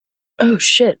Oh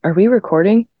shit, are we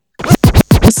recording?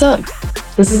 What's up?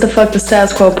 This is the Fuck the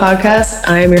Status Quo podcast.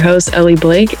 I am your host, Ellie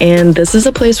Blake, and this is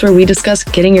a place where we discuss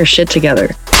getting your shit together.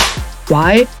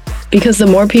 Why? Because the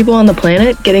more people on the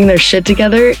planet getting their shit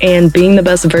together and being the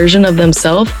best version of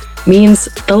themselves means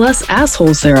the less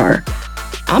assholes there are.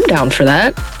 I'm down for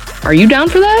that. Are you down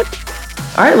for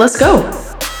that? All right, let's go.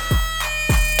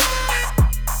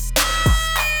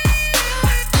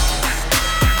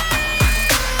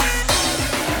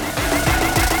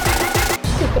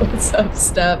 What's up,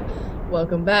 Steph?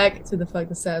 Welcome back to the Fuck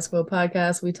the Status Quo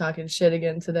podcast. We talking shit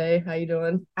again today. How you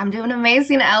doing? I'm doing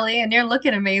amazing, Ellie, and you're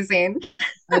looking amazing.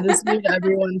 I just need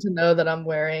everyone to know that I'm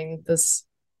wearing this.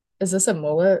 Is this a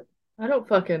mullet?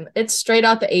 It's straight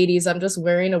out the 80s. I'm just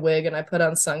wearing a wig and I put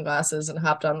on sunglasses and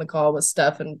hopped on the call with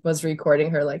Steph and was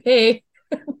recording her like, hey,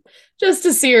 just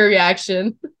to see her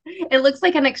reaction. It looks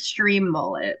like an extreme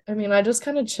mullet. I mean, I just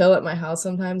kind of chill at my house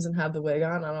sometimes and have the wig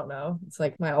on. I don't know. It's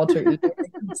like my alter ego.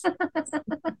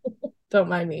 Don't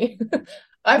mind me.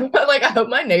 I hope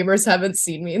my neighbors haven't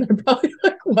seen me. They're probably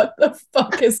like, what the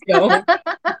fuck is going on?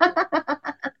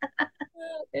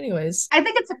 Anyways. I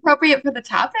think it's appropriate for the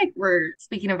topic we're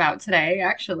speaking about today,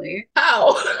 actually.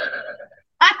 How?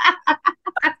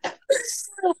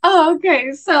 Oh,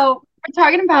 okay. So we're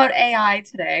talking about AI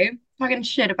today. Talking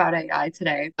shit about AI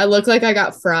today. I look like I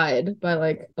got fried by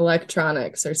like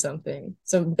electronics or something.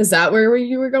 So is that where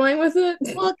you were going with it?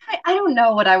 Well, I don't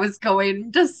know what I was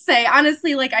going to say.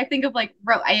 Honestly, like I think of like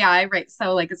AI, right?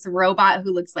 So like it's a robot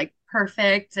who looks like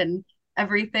perfect and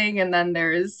everything, and then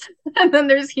there's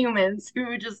humans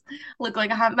who just look like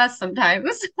a hot mess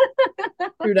sometimes.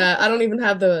 True that. I don't even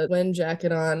have the wind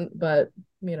jacket on, but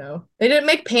you know, they didn't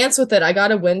make pants with it. I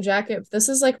got a wind jacket. This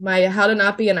is like my how to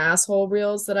not be an asshole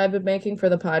reels that I've been making for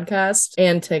the podcast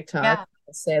and TikTok. Yeah.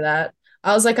 I'll say that.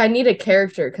 I was like, I need a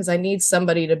character because I need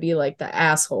somebody to be like the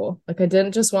asshole. Like I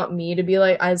didn't just want me to be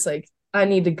like, I was like, I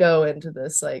need to go into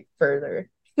this like further.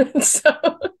 So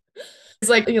it's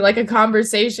like a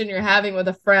conversation you're having with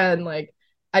a friend. Like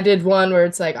I did one where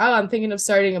it's like, oh, I'm thinking of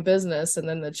starting a business. And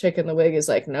then the chick in the wig is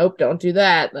like, nope, don't do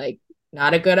that. Like,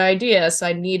 not a good idea. So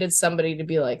I needed somebody to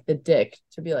be like the dick,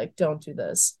 to be like, don't do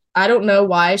this. I don't know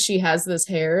why she has this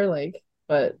hair, like,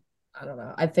 but I don't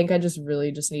know. I think I just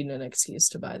really just need an excuse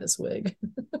to buy this wig.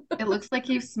 It looks like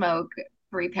you smoke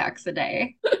 3 packs a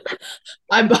day.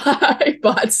 I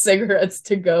bought cigarettes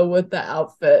to go with the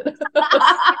outfit.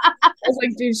 I was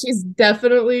like, dude, she's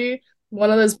definitely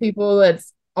one of those people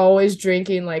that's always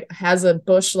drinking, like has a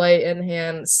bush light in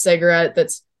hand, cigarette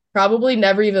that's probably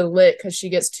never even lit because she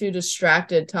gets too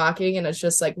distracted talking and it's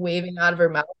just like waving out of her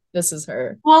mouth. This is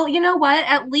her. Well, you know what?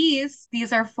 At least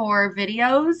these are for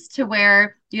videos to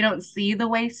where you don't see the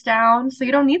waist down, so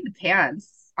you don't need the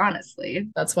pants, honestly.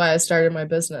 That's why I started my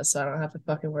business, so I don't have to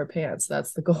fucking wear pants.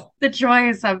 That's the goal. The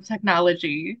joys of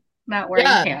technology, not wearing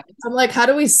pants. I'm like, how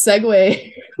do we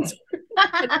segue?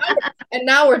 And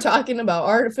now we're talking about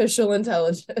artificial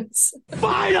intelligence.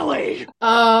 Finally!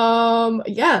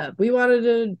 Yeah, we wanted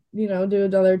to, do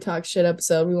another talk shit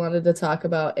episode. We wanted to talk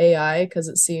about AI because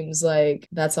it seems like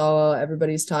that's all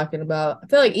everybody's talking about. I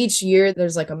feel like each year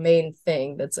there's like a main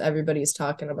thing that's everybody's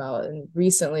talking about. And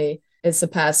recently, it's the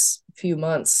past few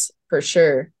months for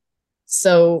sure.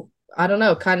 So I don't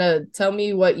know, kind of tell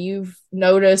me what you've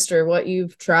noticed or what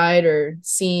you've tried or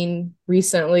seen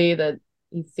recently that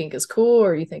you think is cool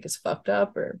or you think is fucked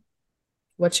up or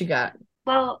what you got?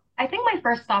 Well, I think my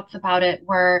first thoughts about it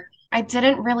were I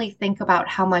didn't really think about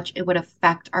how much it would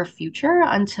affect our future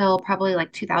until probably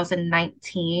like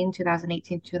 2019,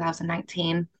 2018,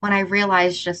 2019, when I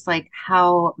realized just like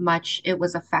how much it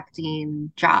was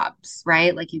affecting jobs,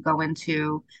 right? Like you go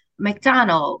into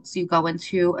McDonald's, you go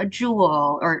into a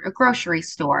Jewel or a grocery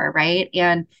store, right?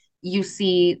 And you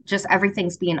see just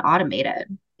everything's being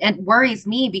automated. It worries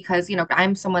me because,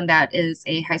 I'm someone that is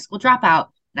a high school dropout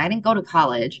and I didn't go to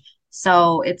college.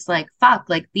 So it's like, fuck,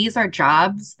 like these are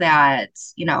jobs that,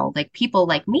 like people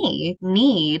like me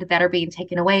need that are being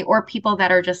taken away, or people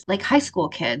that are just like high school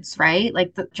kids, right?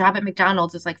 Like the job at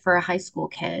McDonald's is like for a high school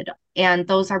kid, and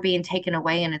those are being taken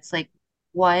away. And it's like,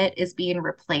 what is being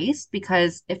replaced?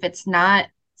 Because if it's not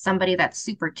somebody that's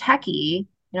super techie,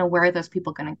 where are those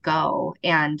people going to go?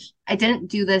 And I didn't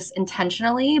do this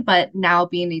intentionally, but now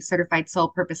being a certified soul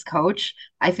purpose coach,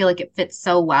 I feel like it fits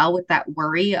so well with that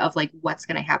worry of like, what's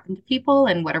going to happen to people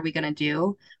and what are we going to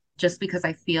do? Just because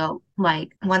I feel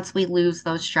like once we lose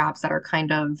those jobs that are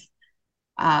kind of,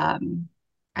 I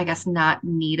guess, not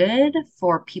needed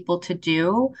for people to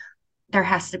do, there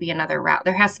has to be another route.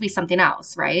 There has to be something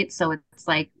else, right? So it's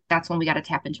like that's when we got to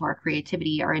tap into our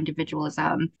creativity, our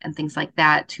individualism, and things like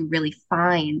that to really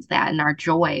find that in our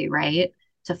joy, right?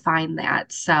 to find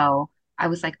that. So I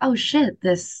was like, oh shit,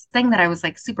 this thing that I was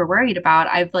like super worried about,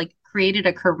 I've like created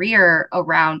a career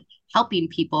around helping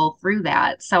people through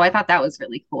that. So I thought that was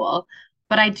really cool.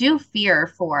 But I do fear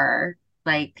for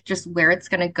like just where it's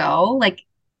going to go. Like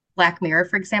Black Mirror,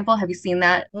 for example. Have you seen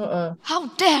that? Uh-uh. How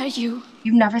dare you?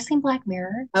 You've never seen Black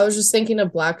Mirror? I was just thinking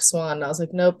of Black Swan. I was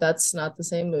like, nope, that's not the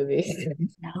same movie.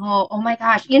 No. Oh my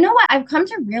gosh. You know what? I've come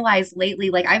to realize lately,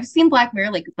 like I've seen Black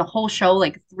Mirror like the whole show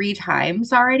like 3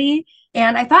 times already.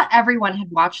 And I thought everyone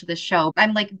had watched this show.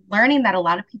 I'm like learning that a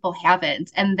lot of people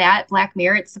haven't. And that Black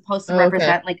Mirror, it's supposed to Oh, okay.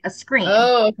 represent like a screen,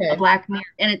 Oh, a okay. black mirror.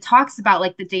 And it talks about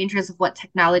like the dangers of what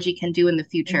technology can do in the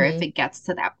future if Hmm. it gets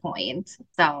to that point.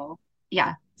 So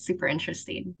yeah, super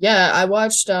interesting. Yeah, I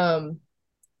watched what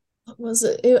was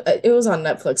it? It was on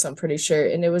Netflix, I'm pretty sure,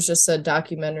 and it was just a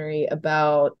documentary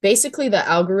about basically the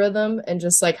algorithm and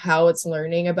just like how it's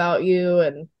learning about you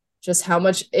and just how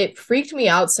much it freaked me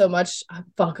out so much.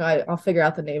 Fuck, I'll figure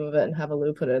out the name of it and have a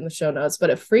Lou put it in the show notes.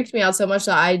 But it freaked me out so much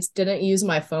that I didn't use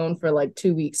my phone for like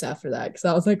 2 weeks after that because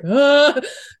I was like,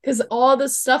 because all the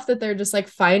stuff that they're just like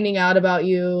finding out about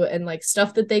you and like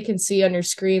stuff that they can see on your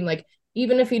screen, like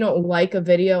even if you don't like a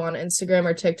video on Instagram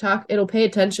or TikTok, it'll pay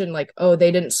attention like, oh, they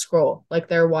didn't scroll, like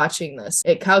they're watching this.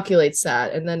 It calculates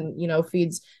that and then,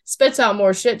 feeds, spits out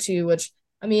more shit to you, which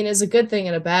I mean is a good thing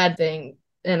and a bad thing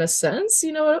in a sense,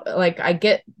 like I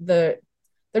get they're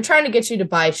trying to get you to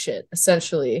buy shit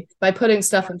essentially by putting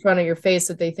stuff in front of your face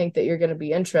that they think that you're going to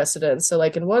be interested in. So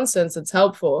like in one sense it's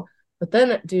helpful, but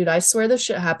then dude, I swear this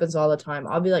shit happens all the time.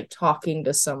 I'll be like talking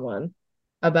to someone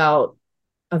about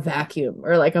a vacuum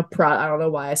or like I don't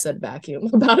know why I said vacuum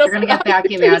about a You're gonna get product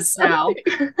vacuum or ads now.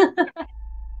 something.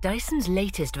 Dyson's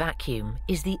latest vacuum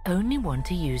is the only one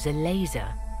to use a laser.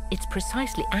 It's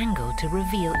precisely angled to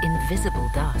reveal invisible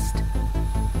dust.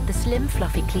 The slim,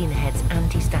 fluffy cleaner head's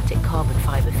anti-static carbon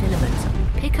fiber filaments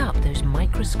pick up those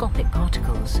microscopic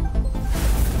particles.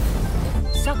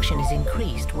 Suction is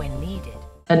increased when needed.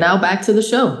 And now back to the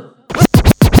show.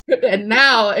 And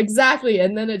now, exactly.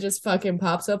 And then it just fucking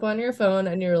pops up on your phone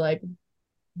and you're like,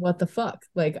 what the fuck?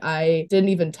 Like, I didn't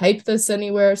even type this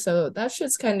anywhere. So that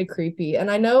shit's kind of creepy.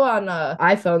 And I know on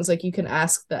iPhones, like, you can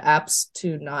ask the apps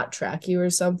to not track you or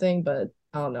something, but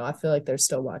I don't know. I feel like they're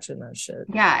still watching that shit.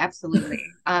 Yeah, absolutely.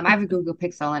 I have a Google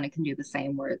Pixel and it can do the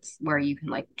same where you can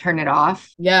like turn it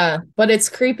off. Yeah, but it's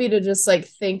creepy to just like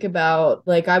think about,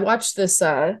 like I watched this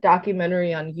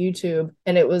documentary on YouTube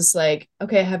and it was like,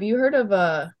 okay, have you heard of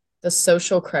the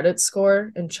social credit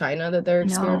score in China that they're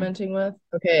No. experimenting with?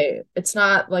 Okay, it's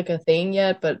not like a thing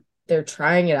yet, but they're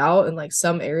trying it out in like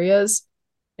some areas.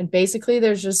 And basically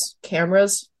there's just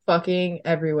cameras fucking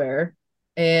everywhere.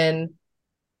 And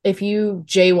if you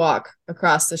jaywalk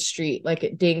across the street, like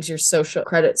it dings your social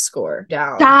credit score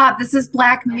down. Stop. This is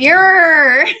Black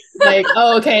Mirror. Like,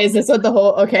 oh, okay, is this what the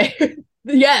whole, okay.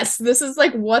 Yes, this is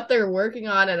like what they're working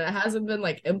on and it hasn't been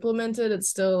like implemented. It's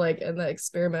still like in the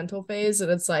experimental phase. And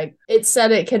it's like, it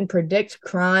said it can predict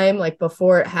crime like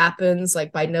before it happens,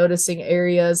 like by noticing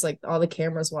areas, like all the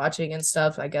cameras watching and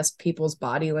stuff, I guess people's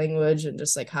body language and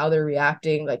just like how they're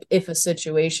reacting, like if a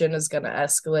situation is going to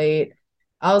escalate.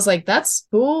 I was like, that's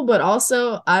cool, but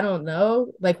also, I don't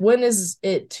know. Like, when is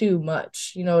it too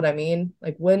much? You know what I mean?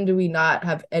 Like, when do we not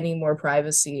have any more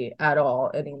privacy at all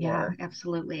Yeah, anymore?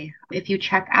 absolutely. If you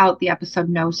check out the episode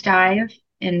Nosedive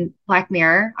in Black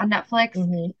Mirror on Netflix,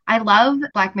 Mm-hmm. I love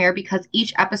Black Mirror because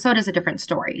each episode is a different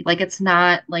story. Like it's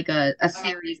not like a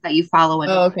series that you follow in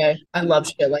Oh, order. okay. I love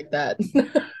shit like that.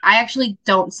 I actually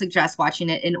don't suggest watching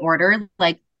it in order.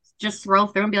 Like just scroll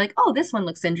through and be like, oh, this one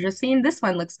looks interesting. This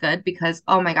one looks good because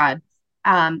oh my God.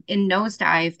 In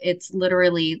Nosedive, it's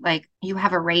literally like you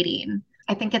have a rating.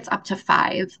 I think it's up to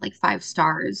 5, like 5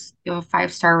 stars. You have a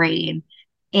 5-star rating.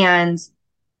 And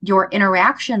your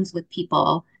interactions with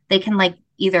people, they can like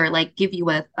either like give you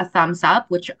a thumbs up,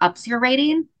 which ups your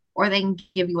rating, or they can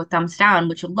give you a thumbs down,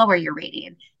 which will lower your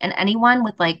rating. And anyone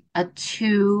with like a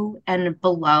 2 and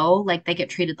below, like they get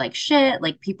treated like shit.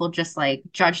 Like people just like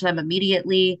judge them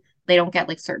immediately. They don't get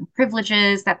like certain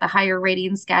privileges that the higher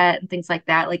ratings get and things like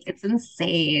that. Like it's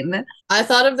insane. I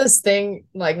thought of this thing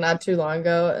like not too long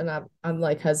ago, and I'm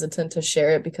like hesitant to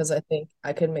share it because I think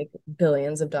I could make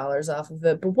billions of dollars off of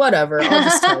it. But whatever, I'll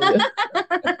just tell you.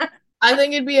 I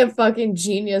think it'd be a fucking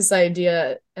genius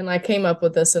idea, and I came up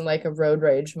with this in like a road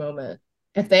rage moment.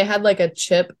 If they had like a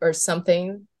chip or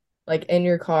something like in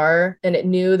your car and it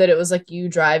knew that it was like you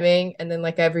driving, and then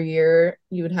like every year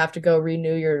you would have to go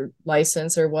renew your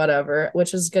license or whatever,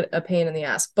 which is good, a pain in the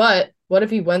ass. But what if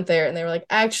he went there and they were like,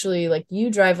 actually, like you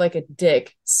drive like a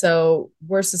dick, so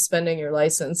we're suspending your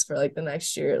license for like the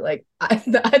next year. Like I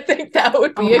think that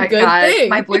would Oh be a my good God.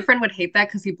 My thing. boyfriend would hate that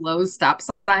because he blows stop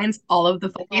signs all of the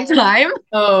fucking time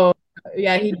Oh,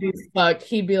 yeah, he'd be fucked.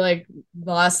 He'd be like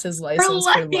lost his for license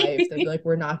for life. They'd be life. like,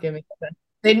 we're not giving it.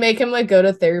 They'd make him like go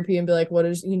to therapy and be like, what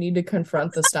is you need to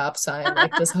confront the stop sign?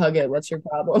 Like just hug it. What's your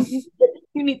problem?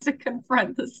 You need to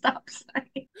confront the stop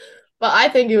sign. But I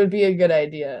think it would be a good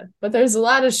idea. But there's a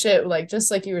lot of shit, like just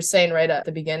like you were saying right at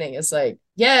the beginning, is like,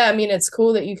 yeah, I mean, it's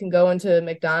cool that you can go into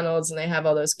McDonald's and they have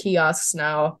all those kiosks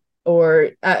now,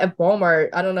 or at Walmart.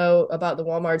 I don't know about the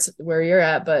Walmarts where you're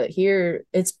at, but here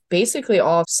it's basically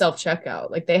all self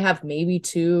checkout. Like they have maybe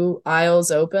two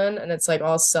aisles open and it's like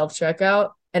all self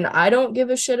checkout. And I don't give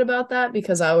a shit about that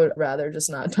because I would rather just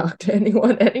not talk to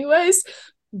anyone, anyways.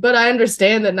 But I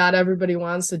understand that not everybody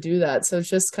wants to do that. So it's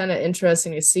just kind of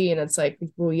interesting to see. And it's like,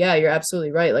 well, yeah, you're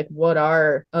absolutely right. Like, what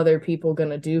are other people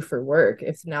going to do for work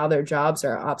if now their jobs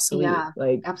are obsolete? Yeah,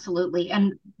 Like, absolutely.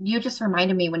 And you just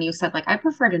reminded me when you said, like, I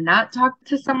prefer to not talk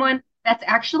to someone. That's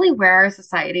actually where our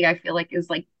society, I feel like, is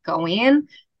like going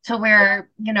to where,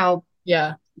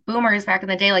 yeah, boomers back in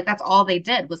the day, like that's all they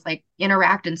did was like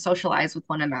interact and socialize with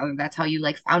one another. That's how you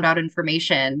like found out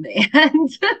information and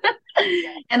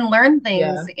and learn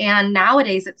things. yeah, And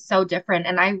nowadays it's so different.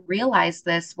 And I realized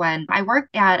this when I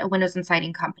worked at a windows and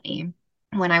siding company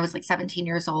when I was like 17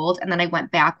 years old. And then I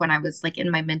went back when I was like in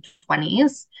my mid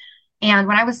 20s. And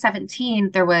when I was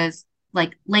 17, there was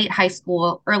like late high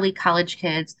school, early college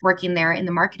kids working there in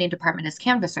the marketing department as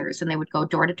canvassers. And they would go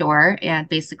door to door and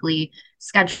basically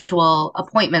schedule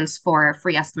appointments for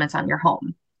free estimates on your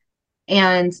home.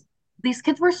 And these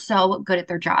kids were so good at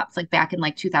their jobs, like back in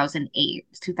like 2008,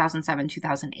 2007,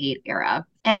 2008 era.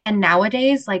 And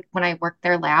nowadays, like when I worked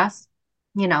there last,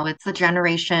 it's the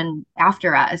generation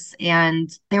after us. And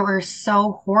they were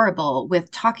so horrible with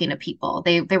talking to people.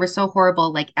 They were so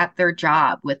horrible like at their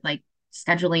job with like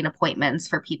scheduling appointments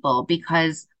for people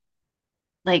because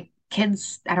like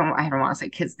kids, I don't want to say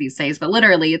kids these days, but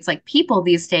literally it's like people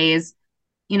these days,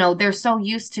 they're so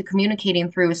used to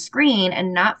communicating through a screen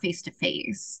and not face to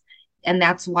face. And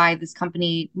that's why this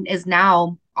company is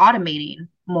now automating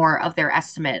more of their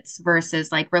estimates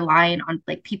versus like relying on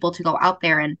like people to go out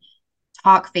there and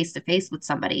talk face to face with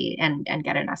somebody and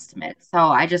get an estimate. So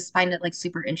I just find it like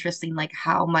super interesting like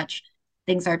how much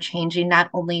things are changing not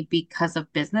only because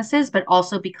of businesses but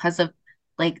also because of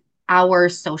like our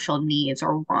social needs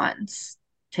or wants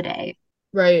today.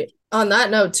 right. On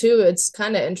that note, too, it's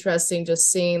kind of interesting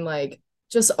just seeing like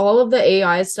just all of the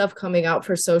AI stuff coming out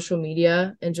for social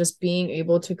media and just being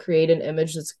able to create an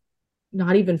image that's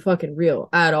not even fucking real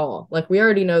at all. Like we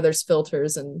already know there's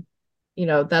filters and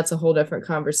that's a whole different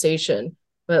conversation.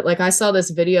 But like I saw this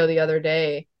video the other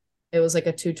day. It was like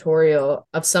a tutorial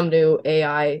of some new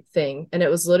AI thing and it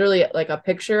was literally like a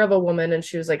picture of a woman and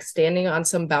she was like standing on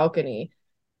some balcony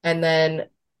and then it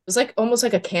was like almost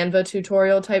like a Canva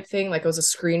tutorial type thing. Like it was a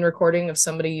screen recording of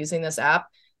somebody using this app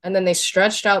and then they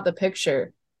stretched out the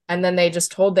picture and then they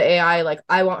just told the AI like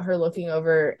I want her looking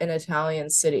over an Italian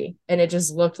city and it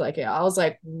just looked like it. I was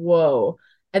like, whoa.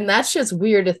 And that's just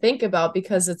weird to think about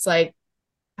because it's like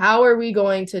how are we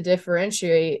going to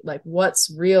differentiate like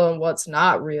what's real and what's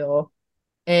not real?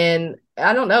 And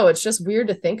I don't know, it's just weird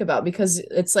to think about because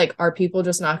it's like, are people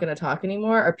just not going to talk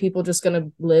anymore? Are people just going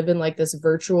to live in like this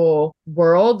virtual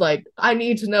world? Like, I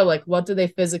need to know, like, what do they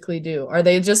physically do? Are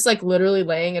they just like literally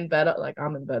laying in bed? Like,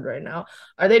 I'm in bed right now.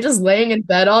 Are they just laying in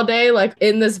bed all day, like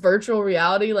in this virtual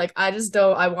reality? Like, I just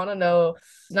don't, I want to know,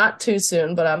 not too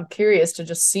soon, but I'm curious to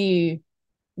just see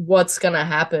what's going to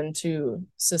happen to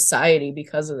society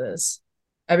because of this.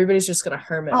 Everybody's just going to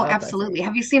hermit Oh, up, I absolutely. think.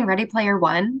 Have you seen Ready Player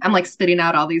One? I'm like spitting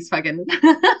out all these fucking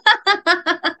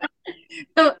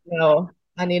so No,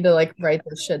 I need to like write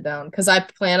this shit down because I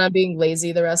plan on being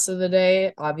lazy the rest of the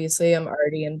day. Obviously, I'm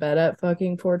already in bed at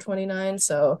fucking 4:29,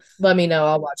 so let me know.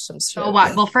 I'll watch some go shit.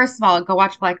 watch. Well, first of all, go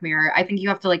watch Black Mirror. I think you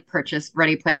have to like purchase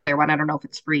Ready Player One. I don't know if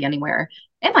it's free anywhere.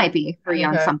 It might be free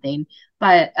on Okay. something,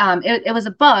 but it was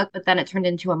a book, but then it turned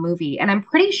into a movie. And I'm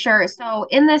pretty sure. So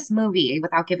in this movie,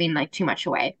 without giving like too much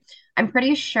away, I'm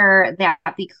pretty sure that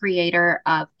the creator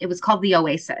of it was called The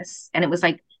Oasis, and it was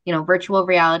like virtual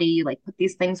reality. You like put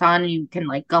these things on, and you can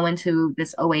like go into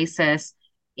this oasis.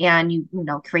 And you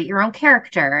create your own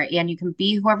character and you can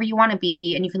be whoever you want to be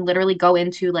and you can literally go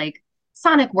into like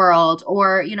Sonic World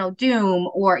or Doom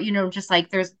or just like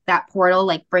there's that portal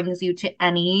like brings you to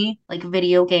any like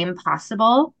video game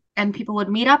possible and people would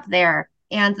meet up there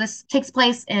and this takes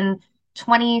place in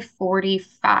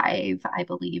 2045 I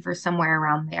believe or somewhere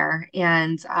around there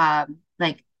and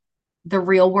like the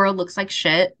real world looks like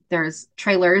shit. There's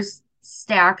trailers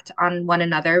stacked on one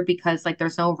another because like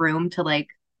there's no room to like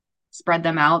spread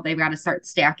them out. They've got to start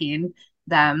stacking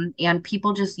them. And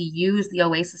people just use the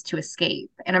Oasis to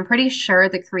escape. And I'm pretty sure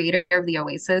the creator of the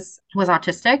Oasis was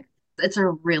autistic. It's a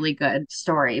really good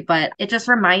story, but it just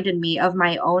reminded me of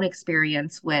my own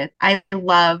experience with, I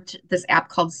loved this app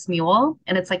called Smule,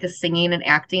 and it's like a singing and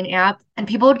acting app. And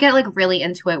people would get like really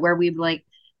into it where we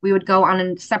would go on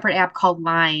a separate app called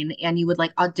Line and you would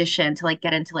like audition to like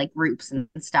get into like groups and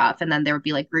stuff. And then there would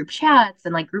be like group chats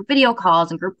and like group video calls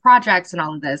and group projects and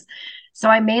all of this. So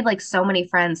I made like so many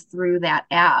friends through that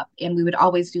app and we would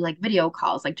always do like video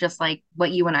calls, like just like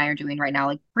what you and I are doing right now,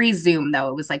 like pre Zoom though.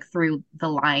 It was like through the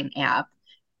Line app.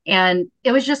 And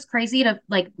it was just crazy to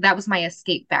like, that was my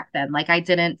escape back then. Like I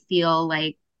didn't feel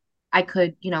like I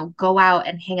could, go out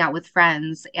and hang out with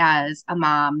friends as a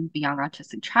mom, the young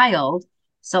autistic child.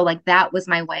 So like that was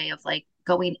my way of like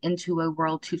going into a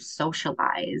world to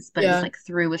socialize, but it was Yeah. like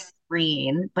through a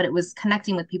screen, but it was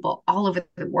connecting with people all over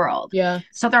the world. Yeah.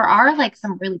 So there are like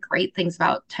some really great things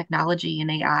about technology and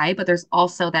AI, but there's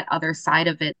also that other side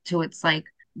of it too. It's like,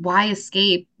 why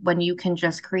escape when you can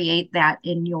just create that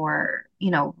in your,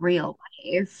 real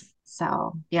life?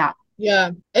 So yeah.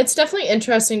 Yeah, it's definitely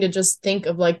interesting to just think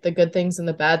of like the good things and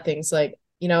the bad things. Like,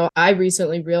 I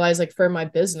recently realized like for my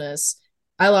business,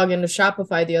 I log into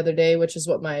Shopify the other day, which is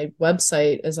what my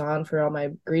website is on for all my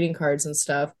greeting cards and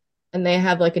stuff. And they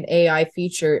have like an AI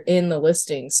feature in the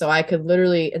listing. So I could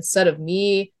literally, instead of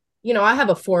me, I have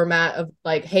a format of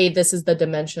like, hey, this is the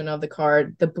dimension of the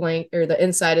card, the blank or the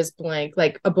inside is blank,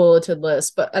 like a bulleted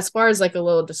list. But as far as like a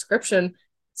little description,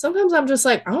 sometimes I'm just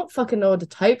like, I don't fucking know what to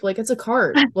type. Like it's a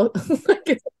card. Look, like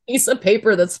it's a piece of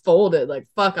paper that's folded. Like,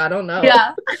 fuck, I don't know.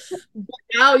 Yeah. But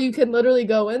now you can literally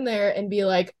go in there and be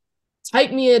like,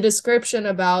 type me a description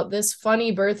about this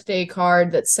funny birthday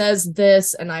card that says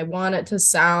this, and I want it to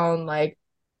sound like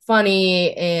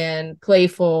funny and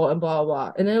playful and blah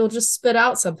blah. And it'll just spit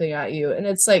out something at you. And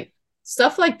it's like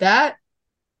stuff like that,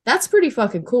 that's pretty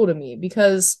fucking cool to me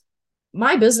because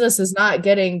my business is not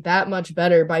getting that much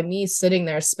better by me sitting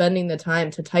there spending the time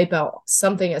to type out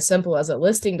something as simple as a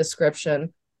listing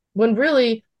description when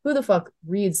really who the fuck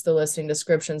reads the listing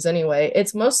descriptions anyway?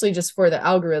 It's mostly just for the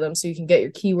algorithm so you can get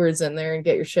your keywords in there and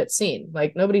get your shit seen.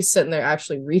 Like nobody's sitting there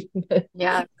actually reading it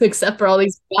Yeah. except for all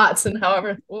these bots and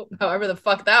however the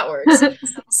fuck that works.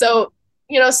 So,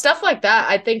 stuff like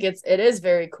that, I think it is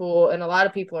very cool and a lot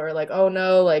of people are like, "Oh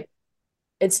no, like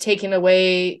it's taking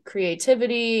away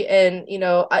creativity." And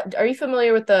are you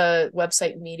familiar with the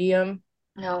website Medium?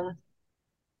 No.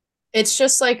 It's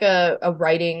just like a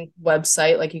writing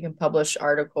website, like you can publish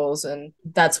articles and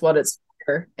that's what it's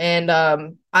for. And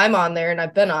I'm on there and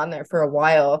I've been on there for a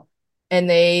while, and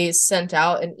they sent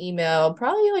out an email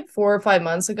probably like 4 or 5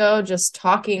 months ago just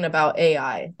talking about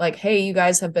AI, like, hey, you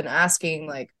guys have been asking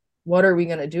like what are we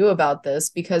going to do about this,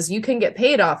 because you can get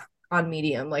paid off on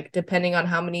Medium, like depending on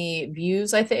how many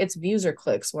views. I think it's views or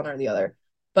clicks, one or the other.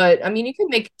 But I mean, you can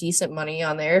make decent money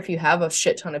on there if you have a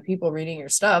shit ton of people reading your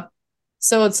stuff.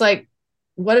 So it's like,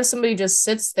 what if somebody just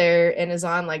sits there and is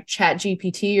on like Chat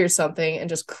GPT or something and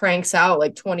just cranks out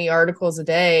like 20 articles a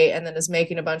day and then is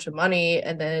making a bunch of money,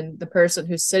 and then the person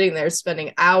who's sitting there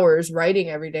spending hours writing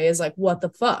every day is like, what the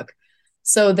fuck?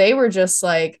 So they were just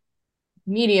like,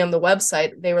 Medium, the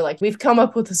website, they were like, we've come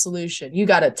up with a solution. You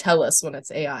got to tell us when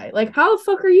it's AI. Like, how the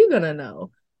fuck are you going to know?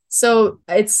 So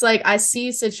it's like, I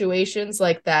see situations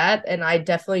like that, and I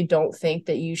definitely don't think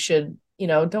that you should,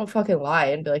 don't fucking lie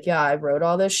and be like, yeah, I wrote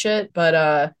all this shit.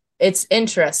 But it's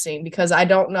interesting because I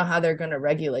don't know how they're going to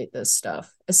regulate this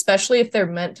stuff, especially if they're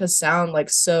meant to sound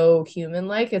like so human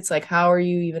like. It's like, how are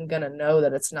you even going to know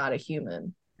that it's not a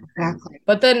human? Exactly.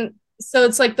 But then, so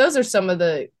it's like, those are some of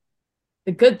the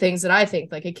good things that I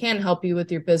think, like, it can help you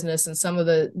with your business. And some of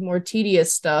the more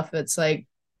tedious stuff, it's like,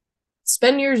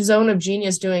 spend your zone of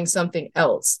genius doing something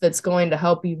else that's going to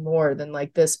help you more than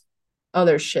like this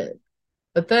other shit.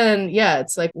 But then, yeah,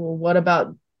 it's like, well, what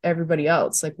about everybody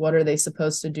else? Like, what are they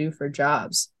supposed to do for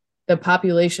jobs? The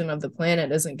population of the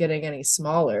planet isn't getting any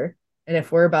smaller. And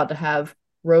if we're about to have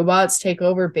robots take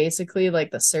over basically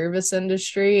like the service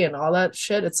industry and all that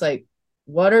shit, it's like,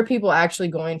 what are people actually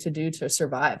going to do to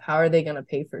survive? How are they going to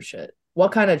pay for shit?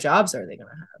 What kind of jobs are they going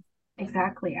to have?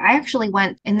 Exactly. I actually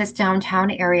went in this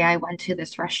downtown area. I went to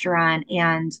this restaurant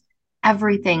and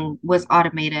everything was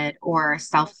automated or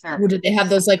self-serve. Well, did they have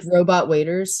those like robot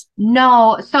waiters?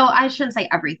 No, so I shouldn't say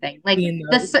everything. Like Being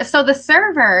this, those. so the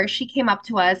server, she came up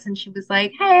to us and she was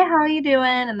like, "Hey, how are you doing?"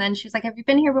 And then she's like, "Have you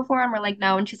been here before?" And we're like,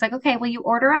 "No." And she's like, "Okay, well, you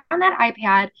order on that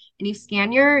iPad and you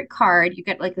scan your card. You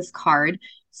get like this card,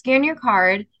 scan your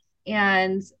card,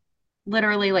 and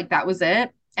Literally, like that was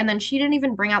it. And then she didn't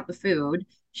even bring out the food.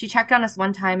 She checked on us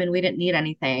one time and we didn't need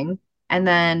anything. And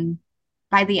then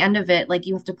by the end of it, like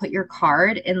you have to put your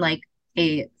card in like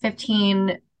a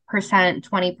 15%,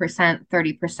 20%,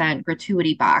 30%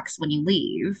 gratuity box when you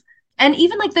leave. And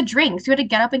even like the drinks, you had to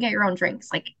get up and get your own drinks.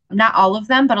 Like not all of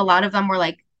them, but a lot of them were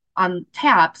like on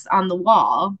taps on the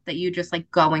wall that you just like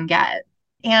go and get.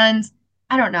 And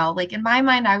I don't know, like in my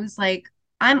mind, I was like,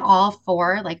 I'm all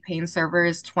for like paying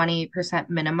servers 20%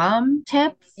 minimum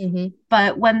tips, Hmm.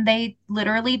 but when they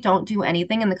literally don't do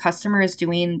anything and the customer is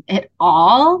doing it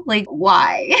all, like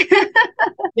why?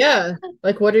 Yeah.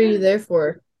 Like, what are you there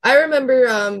for? I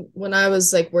remember when I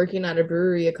was like working at a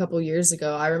brewery a couple years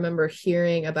ago, I remember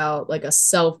hearing about like a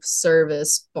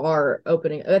self-service bar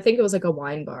opening. I think it was like a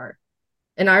wine bar.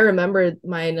 And I remember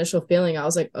my initial feeling. I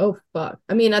was like, oh, fuck.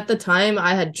 I mean, at the time,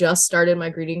 I had just started my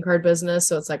greeting card business.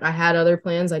 So it's like I had other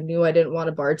plans. I knew I didn't want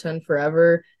to bartend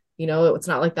forever. It's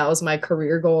not like that was my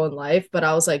career goal in life. But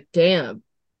I was like, damn,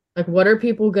 like, what are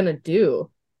people going to do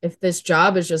if this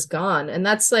job is just gone? And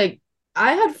that's like,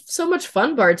 I had so much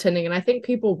fun bartending. And I think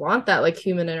people want that like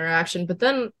human interaction. But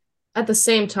then at the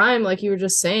same time, like you were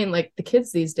just saying, like the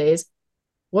kids these days,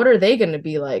 what are they going to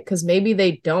be like? Because maybe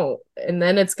they don't. And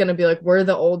then it's going to be like, we're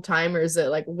the old timers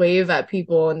that like wave at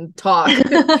people and talk.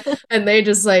 And they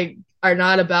just like are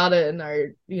not about it and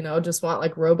are, just want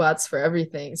like robots for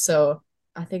everything. So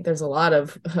I think there's a lot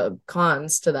of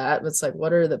cons to that. But it's like,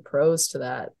 what are the pros to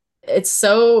that? It's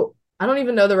so, I don't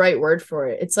even know the right word for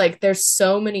it. It's like there's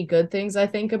so many good things I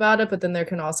think about it, but then there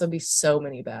can also be so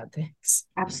many bad things.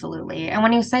 Absolutely. And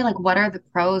when you say like what are the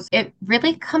pros, it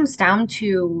really comes down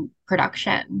to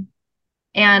production.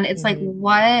 And it's like, Hmm.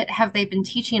 what have they been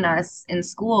teaching us in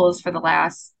schools for the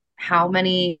last how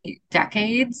many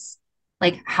decades?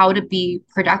 Like how to be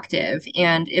productive.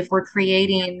 And if we're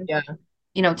creating,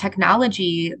 Yeah.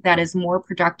 technology that is more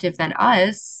productive than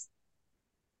us,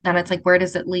 then it's like, where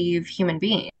does it leave human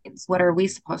beings? What are we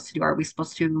supposed to do? Are we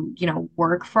supposed to,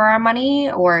 work for our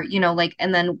money or, like,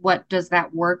 and then what does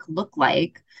that work look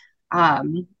like?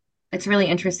 Um, it's really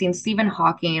interesting. Stephen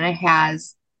Hawking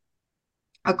has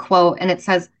a quote and it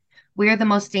says, we are the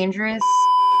most dangerous.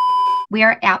 We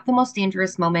are at the most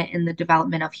dangerous moment in the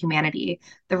development of humanity.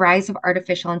 The rise of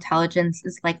artificial intelligence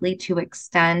is likely to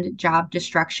extend job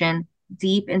destruction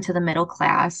deep into the middle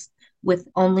class, with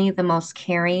only the most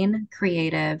caring,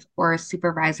 creative, or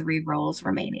supervisory roles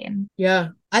remaining. Yeah,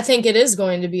 I think it is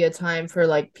going to be a time for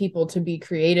like people to be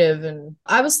creative. And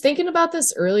I was thinking about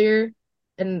this earlier,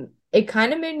 and it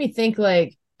kind of made me think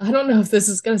like, I don't know if this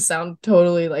is going to sound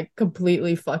totally like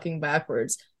completely fucking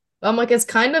backwards. But I'm like, it's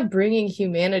kind of bringing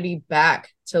humanity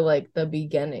back to like the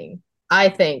beginning, I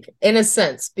think, in a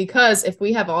sense, because if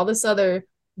we have all this other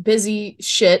busy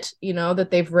shit, that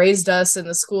they've raised us in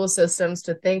the school systems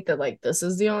to think that like this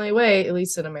is the only way, at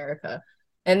least in America,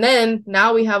 and then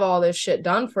now we have all this shit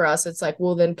done for us. It's like,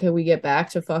 well, then can we get back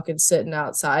to fucking sitting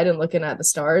outside and looking at the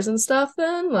stars and stuff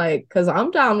then? Like, cause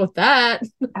I'm down with that.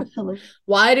 Absolutely.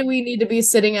 Why do we need to be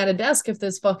sitting at a desk if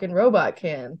this fucking robot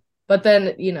can? But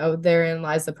then, therein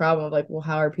lies the problem of like, well,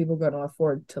 how are people going to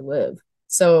afford to live?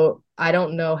 So I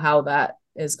don't know how that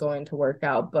is going to work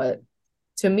out. But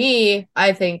to me,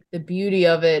 I think the beauty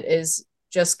of it is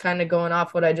just kind of going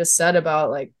off what I just said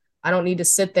about like, I don't need to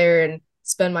sit there and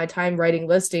spend my time writing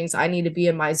listings. I need to be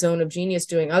in my zone of genius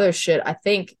doing other shit. I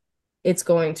think it's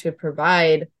going to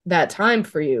provide that time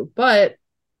for you. But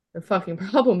the fucking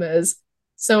problem is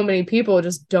so many people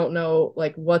just don't know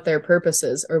like what their purpose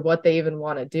is or what they even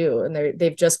want to do. And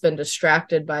they've just been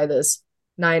distracted by this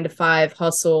 9 to 5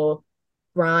 hustle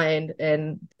grind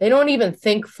and they don't even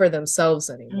think for themselves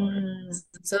anymore. Mm.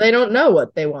 So they don't know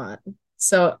what they want.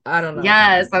 So I don't know.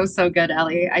 Yes, that was so good,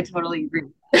 Ellie. I totally agree.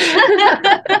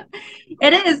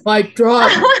 It is. Like drop.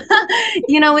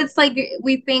 It's like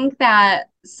we think that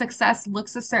success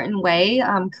looks a certain way,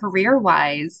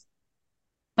 career-wise,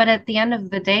 but at the end of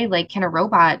the day, like, can a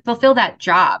robot fulfill that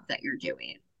job that you're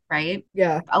doing, right?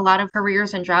 Yeah. A lot of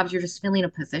careers and jobs, you're just filling a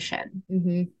position.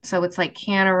 Mm-hmm. So it's like,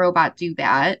 can a robot do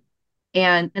that?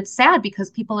 And it's sad because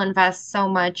people invest so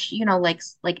much,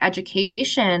 like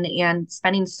education and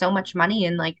spending so much money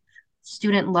in like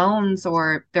student loans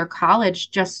or their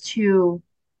college just to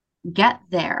get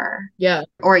there Yeah.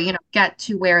 or, get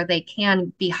to where they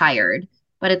can be hired.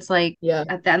 But it's like, Yeah.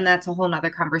 then that's a whole nother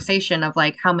conversation of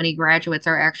like how many graduates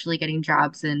are actually getting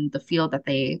jobs in the field that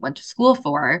they went to school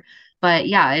for. But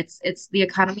yeah, it's the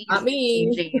economy Not is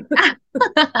me. changing.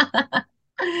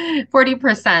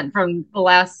 40% from the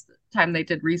last time they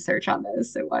did research on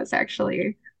this, it was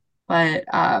actually. But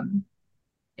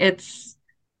it's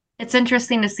It's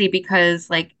interesting to see because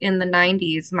like in the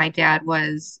 90s, my dad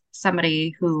was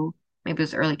somebody who maybe it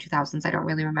was early 2000s, I don't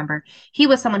really remember. He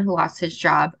was someone who lost his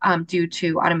job due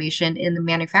to automation in the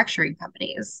manufacturing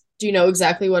companies. Do you know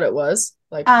exactly what it was?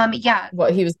 Like Yeah,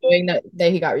 what he was doing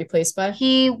that he got replaced by?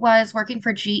 he was working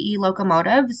for GE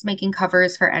Locomotives, making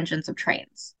covers for engines of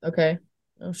trains. Okay.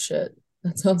 Oh shit.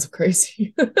 That sounds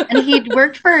crazy. And he'd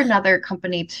worked for another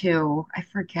company too. I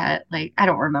forget, like, I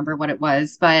don't remember what it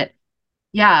was, but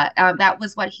yeah, that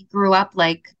was what he grew up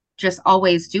like just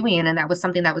always doing. And that was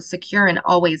something that was secure and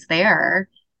always there.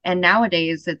 And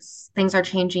nowadays it's things are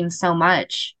changing so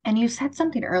much. And you said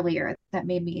something earlier that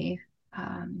made me,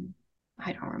 um,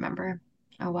 I don't remember.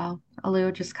 Oh well,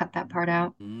 Alu, just cut that part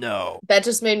out. No. That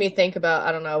just made me think about,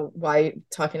 I don't know why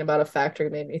talking about a factory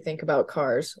made me think about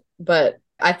cars, but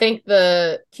I think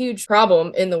the huge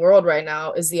problem in the world right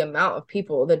now is the amount of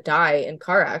people that die in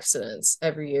car accidents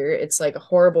every year. It's like a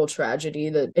horrible tragedy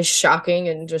that is shocking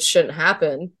and just shouldn't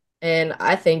happen. And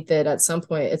I think that at some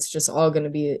point it's just all going to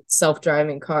be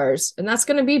self-driving cars. And that's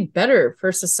going to be better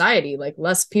for society, like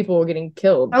less people getting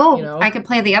killed, you Oh, know? I could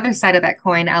play the other side of that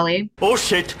coin, Ellie. Oh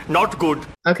shit, not good.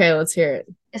 Okay, let's hear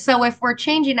it. So if we're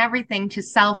changing everything to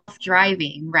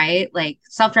self-driving, right? Like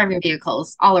self-driving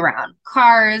vehicles all around,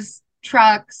 cars,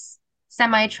 trucks,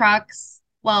 semi-trucks.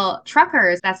 Well,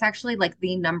 truckers, that's actually like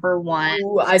the number one.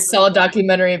 Ooh, I saw a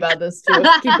documentary about this too.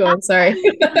 Keep going, sorry.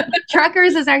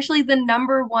 Truckers is actually the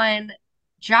number one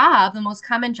job, the most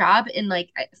common job in like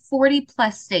 40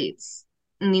 plus states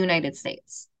in the United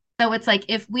States. So it's like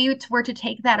if we were to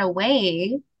take that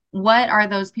away, what are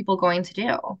those people going to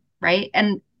do? Right.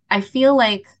 And I feel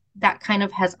like that kind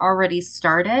of has already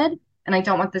started. And I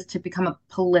don't want this to become a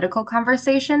political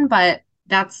conversation, but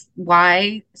that's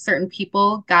why certain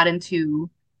people got into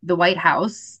the White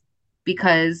House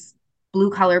because blue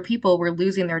collar people were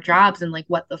losing their jobs and like,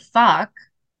 what the fuck?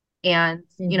 And,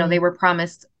 you know, they were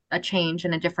promised a change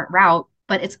and a different route,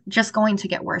 but it's just going to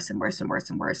get worse and worse and worse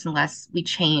and worse unless we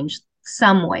change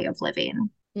some way of living.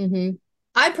 Mm-hmm.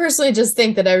 I personally just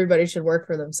think that everybody should work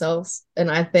for themselves.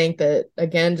 And I think that,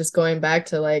 again, just going back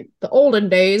to like the olden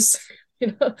days,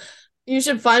 you know, you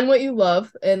should find what you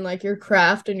love and like your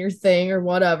craft and your thing or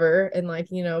whatever. And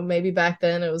like, you know, maybe back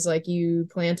then it was like you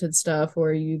planted stuff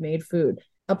or you made food.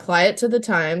 Apply it to the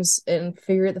times and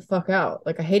figure it the fuck out.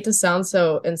 Like, I hate to sound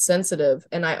so insensitive,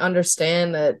 and I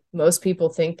understand that most people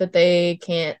think that they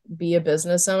can't be a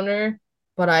business owner,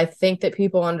 but I think that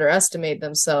people underestimate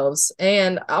themselves.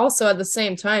 And also at the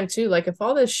same time too, like if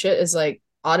all this shit is like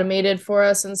automated for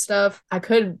us and stuff, I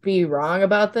could be wrong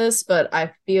about this, but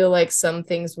I feel like some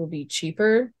things will be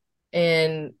cheaper.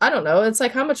 And I don't know, it's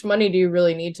like how much money do you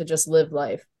really need to just live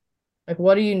life? Like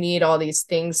what do you need all these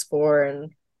things for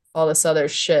and all this other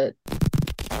shit?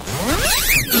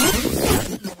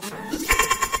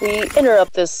 We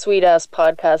interrupt this sweet-ass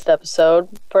podcast episode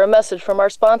for a message from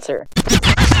our sponsor.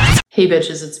 Hey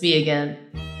bitches, it's me again.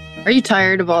 Are you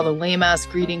tired of all the lame-ass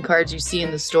greeting cards you see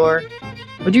in the store?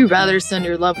 Would you rather send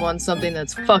your loved one something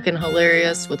that's fucking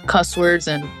hilarious with cuss words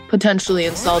and potentially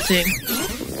insulting?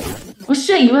 Well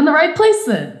shit, you in the right place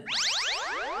then.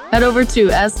 Head over to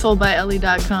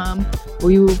astoldbyellie.com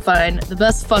where you will find the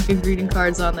best fucking greeting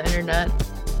cards on the internet.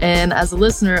 And as a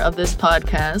listener of this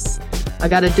podcast, I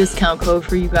got a discount code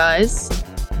for you guys.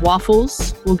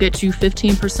 Waffles will get you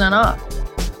 15% off.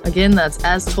 Again, that's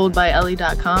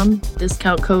astoldbyellie.com,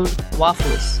 discount code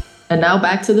waffles. And now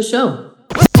back to the show.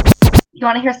 You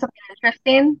want to hear something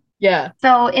interesting? Yeah.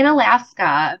 So in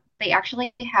Alaska, they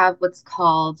actually have what's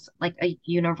called like a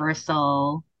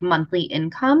universal monthly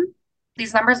income.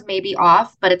 These numbers may be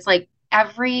off, but it's like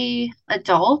every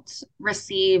adult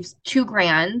receives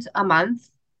 $2,000 a month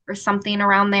or something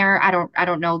around there. I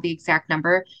don't know the exact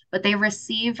number, but they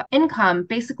receive income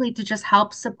basically to just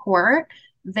help support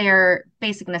their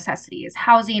basic necessities,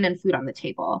 housing and food on the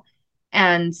table.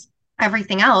 And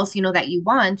everything else, you know, that you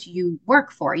want, you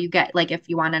work for. You get like if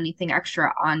you want anything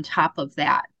extra on top of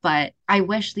that. But I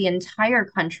wish the entire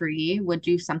country would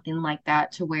do something like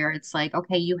that to where it's like,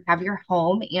 okay, you have your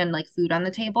home and like food on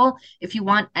the table. If you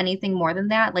want anything more than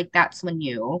that, like that's when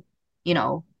you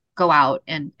know, go out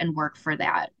and work for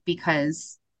that.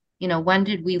 Because, you know, when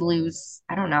did we lose,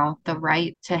 I don't know, the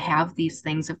right to have these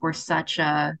things if we're such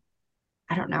a,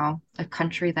 I don't know, a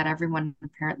country that everyone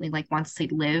apparently like wants to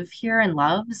live here and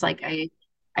loves. Like I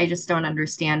just don't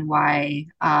understand why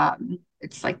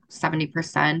it's like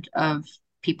 70% of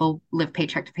people live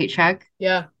paycheck to paycheck.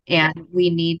 Yeah. And we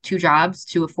need two jobs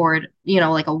to afford, you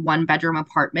know, like a one bedroom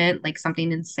apartment, like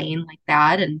something insane like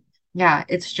that. And Yeah,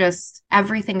 it's just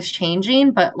everything's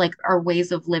changing, but like our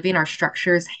ways of living, our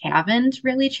structures haven't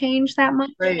really changed that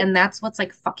much. Right. And that's what's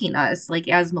like fucking us, like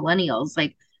as millennials,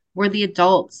 like we're the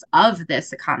adults of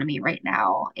this economy right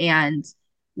now. And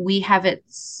we have it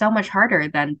so much harder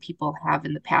than people have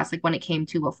in the past. Like when it came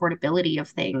to affordability of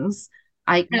things,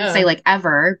 I couldn't say Yeah. like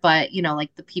ever, but you know, like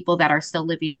the people that are still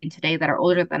living today that are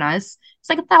older than us, it's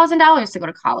like $1,000 to go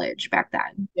to college back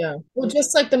then. Yeah. Well,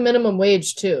 just like the minimum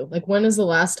wage too. Like when is the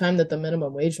last time that the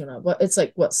minimum wage went up? What it's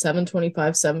like what 7.25,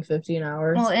 7.50 an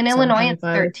hour? Well, in Illinois, it's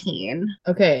 7.25. 13.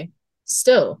 Okay.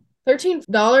 Still,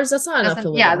 $13, that's not enough to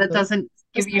Doesn't, live yeah, off that of. doesn't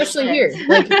give you Especially shit. here.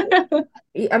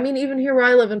 Like I mean, even here where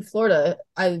I live in Florida,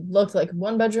 I looked like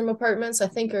one bedroom apartments, I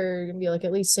think are gonna be like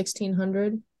at least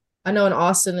 1,600. I know in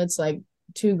Austin it's like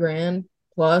 2 grand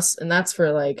plus, and that's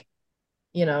for like,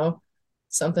 you know,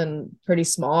 something pretty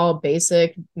small,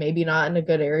 basic, maybe not in a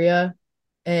good area.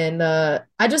 And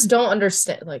I just don't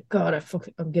understand. Like, God,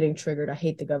 I'm getting triggered. I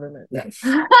hate the government.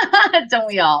 Don't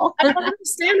we all? I don't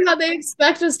understand how they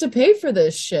expect us to pay for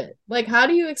this shit. Like, how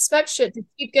do you expect shit to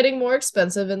keep getting more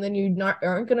expensive and then you not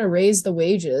aren't gonna raise the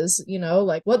wages? You know,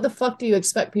 like what the fuck do you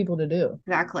expect people to do?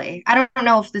 Exactly. I don't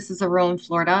know if this is a rule in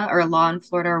Florida or a law in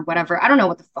Florida or whatever. I don't know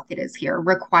what the fuck it is here.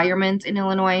 Requirement in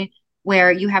Illinois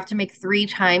where you have to make 3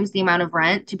 times the amount of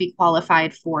rent to be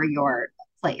qualified for your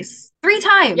place. Three Yeah,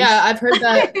 times. I've heard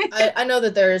that. I know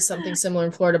that there is something similar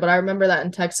in Florida, but I remember that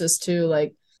in Texas too.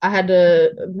 Like I had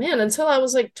to, man, until I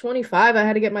was like 25, I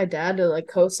had to get my dad to like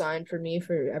co-sign for me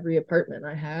for every apartment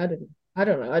I had. And I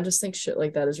don't know. I just think shit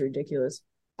like that is ridiculous.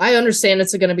 I understand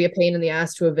it's going to be a pain in the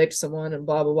ass to evict someone and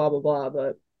blah, blah, blah, blah, blah,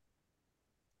 but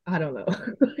I don't know.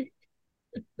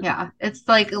 Yeah, it's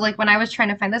like when I was trying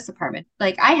to find this apartment,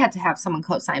 like I had to have someone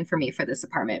co-sign for me for this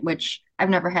apartment, which I've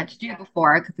never had to do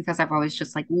before because I've always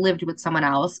just like lived with someone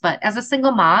else. But as a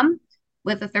single mom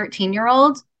with a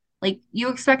 13-year-old, like you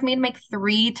expect me to make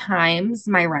 3 times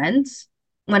my rent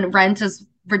when rent is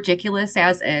ridiculous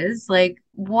as is. Like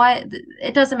what?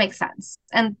 It doesn't make sense.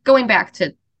 And going back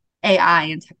to AI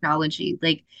and technology,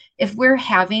 like if we're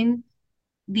having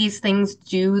these things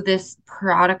do this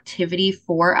productivity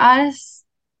for us,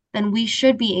 then we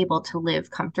should be able to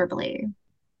live comfortably.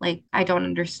 Like, I don't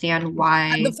understand The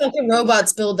why. fucking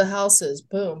robots build the houses.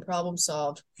 Boom, problem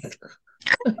solved.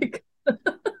 Like,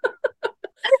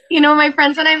 You know, my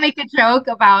friends and I make a joke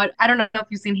about, I don't know if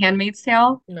you've seen Handmaid's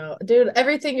Tale. no, dude,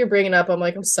 everything you're bringing up, I'm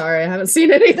like, I'm sorry, I haven't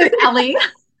seen anything. Ellie.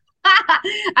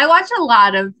 I watch a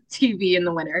lot of TV in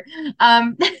the winter.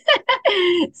 Um,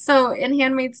 so in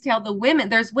Handmaid's Tale, the women,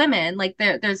 there's women, like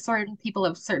there's certain people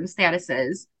of certain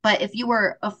statuses, but if you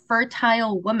were a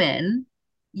fertile woman,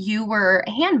 you were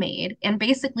a handmaid, and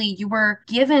basically you were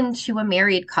given to a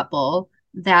married couple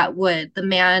that would, the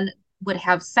man would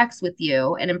have sex with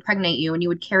you and impregnate you, and you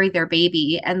would carry their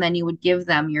baby, and then you would give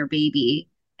them your baby,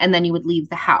 and then you would leave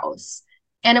the house.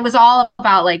 And it was all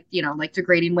about like, you know, like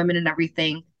degrading women and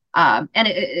everything. And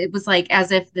it was like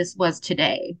as if this was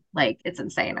today. Like it's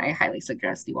insane. I highly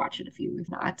suggest you watch it if you've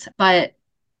not. But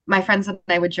my friends and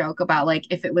I would joke about like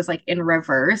if it was like in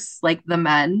reverse, like the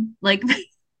men, like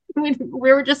we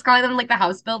were just calling them like the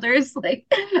house builders, like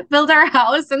build our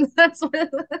house, and that's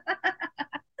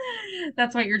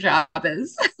what your job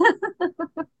is.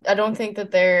 I don't think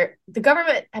that the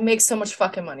government makes so much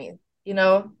fucking money. You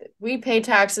know, we pay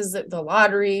taxes, the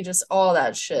lottery, just all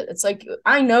that shit. It's like,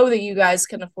 I know that you guys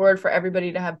can afford for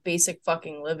everybody to have basic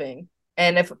fucking living.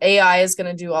 And if AI is going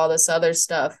to do all this other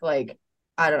stuff, like,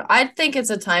 I don't know. I think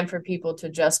it's a time for people to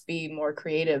just be more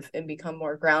creative and become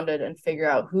more grounded and figure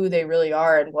out who they really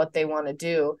are and what they want to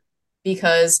do.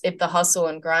 Because if the hustle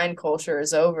and grind culture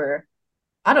is over,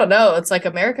 I don't know. It's like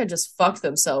America just fucked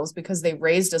themselves because they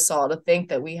raised us all to think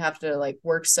that we have to like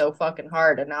work so fucking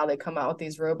hard. And now they come out with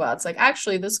these robots. Like,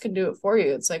 actually, this can do it for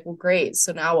you. It's like, well, great.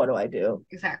 So now what do I do?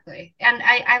 Exactly. And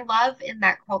I love in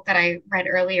that quote that I read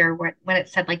earlier when it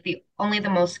said like the only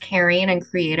the most caring and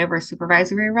creative or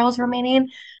supervisory roles remaining,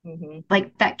 Mm-hmm.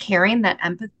 like that caring, that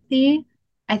empathy.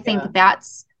 I Yeah. think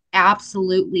that's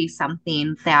absolutely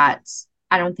something that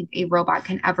I don't think a robot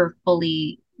can ever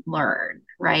fully learn,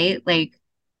 right? Like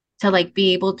to like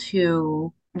be able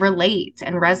to relate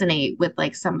and resonate with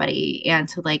like somebody and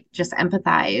to like just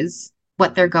empathize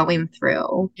what they're going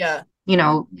through. Yeah. You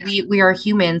know, we are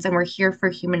humans and we're here for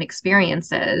human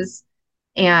experiences.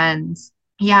 And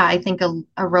yeah, I think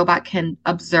a robot can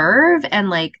observe and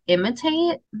like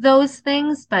imitate those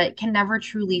things, but can never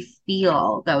truly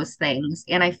feel those things.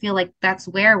 And I feel like that's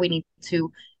where we need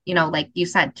to, you know, like you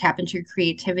said, tap into your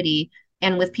creativity.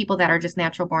 And with people that are just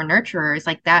natural born nurturers,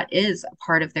 like that is a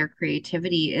part of their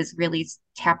creativity is really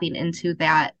tapping into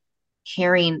that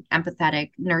caring,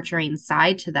 empathetic, nurturing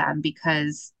side to them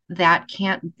because that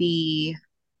can't be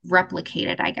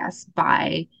replicated, I guess,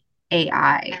 by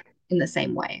AI in the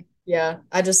same way. Yeah,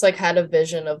 I just like had a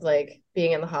vision of like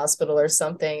being in the hospital or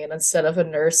something, and instead of a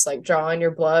nurse like drawing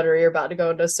your blood or you're about to go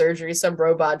into surgery, some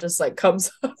robot just like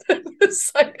comes up and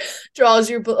just like draws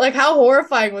your blood. Like, how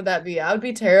horrifying would that be? I would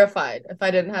be terrified if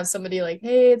I didn't have somebody like,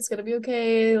 hey, it's gonna be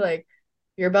okay. Like,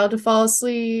 you're about to fall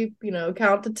asleep,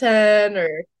 count to 10,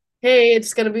 or hey,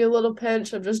 it's gonna be a little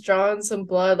pinch. I'm just drawing some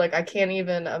blood. Like, I can't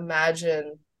even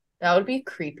imagine. That would be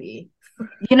creepy.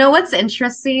 You know what's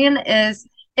interesting is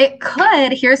it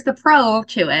could, here's the pro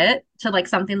to it, to like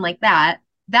something like that,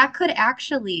 that could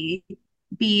actually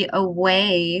be a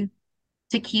way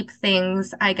to keep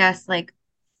things, I guess, like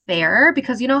fair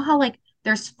because you know how like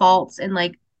there's faults in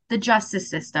like the justice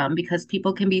system because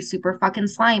people can be super fucking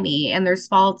slimy and there's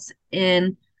faults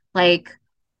in like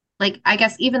I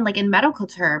guess even like in medical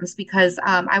terms because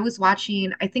I was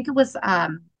watching it was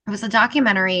a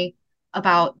documentary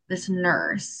about this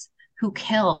nurse who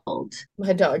killed.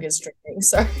 My dog is drinking.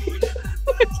 Sorry.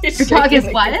 Your dog is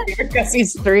what? Because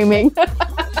he's streaming.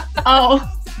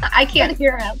 Oh, I can't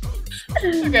hear him.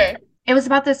 Okay. It was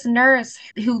about this nurse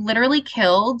who literally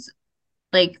killed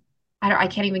like I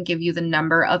can't even give you the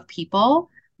number of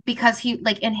people because he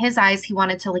like in his eyes he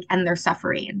wanted to like end their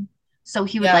suffering. So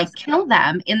he would Yeah. like kill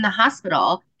them in the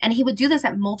hospital and he would do this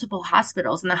at multiple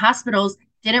hospitals and the hospitals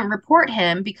didn't report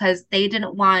him because they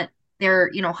didn't want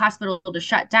their, hospital to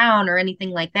shut down or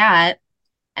anything like that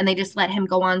and they just let him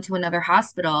go on to another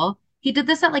hospital. He did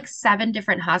this at like 7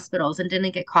 different hospitals and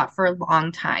didn't get caught for a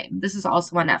long time. This is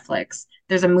also on Netflix.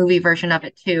 There's a movie version of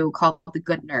it too called The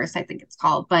Good Nurse, I think it's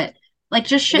called. But like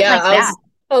just shit Yeah, like that.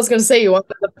 I was gonna say, you want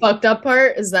the fucked up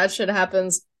part is that shit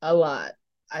happens a lot.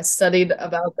 I studied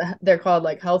about they're called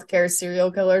like healthcare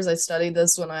serial killers. I studied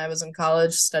this when I was in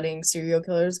college studying serial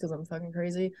killers because I'm fucking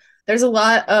crazy. There's a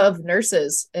lot of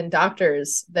nurses and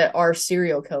doctors that are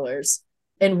serial killers.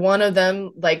 And one of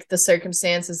them, like the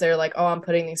circumstances, they're like, oh, I'm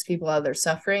putting these people out of their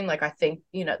suffering. Like, I think,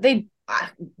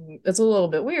 it's a little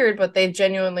bit weird, but they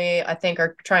genuinely, I think,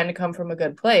 are trying to come from a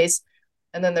good place.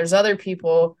 And then there's other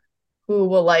people who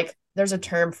will like, there's a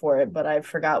term for it, but I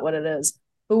forgot what it is,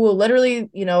 who will literally,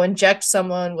 inject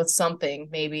someone with something,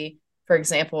 maybe, for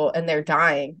example, and they're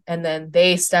dying. And then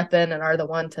they step in and are the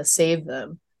one to save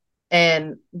them.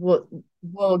 And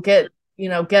will get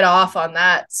off on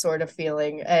that sort of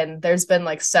feeling. And there's been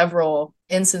like several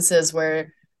instances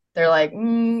where they're like,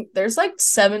 there's like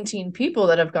 17 people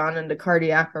that have gone into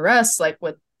cardiac arrest, like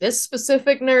with this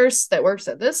specific nurse that works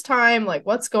at this time. Like,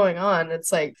 what's going on?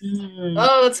 It's like,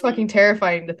 oh, that's fucking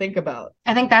terrifying to think about.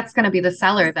 I think that's going to be the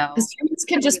seller though. Because humans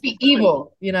can just be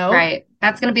evil, Right.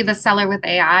 That's going to be the seller with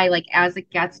AI. Like as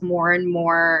it gets more and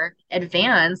more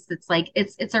advanced, it's like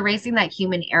it's erasing that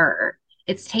human error.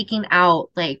 It's taking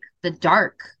out like the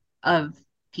dark of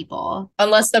people.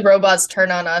 Unless the robots turn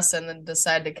on us and then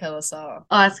decide to kill us all.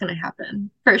 Oh, that's gonna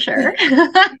happen for sure.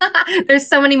 There's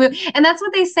so many movies, and that's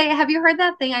what they say. Have you heard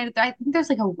that thing? I think there's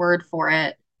like a word for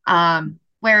it,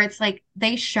 where it's like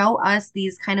they show us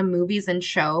these kind of movies and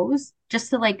shows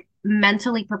just to like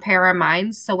mentally prepare our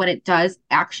minds so when it does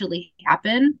actually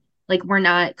happen, like we're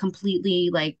not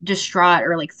completely like distraught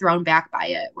or like thrown back by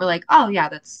it. We're like, oh yeah,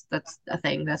 that's a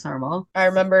thing. That's normal. I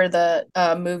remember the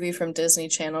movie from Disney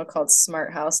Channel called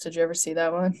Smart House. Did you ever see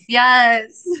that one?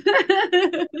 Yes.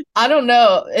 I don't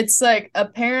know. It's like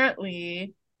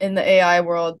apparently in the AI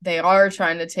world, they are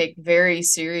trying to take very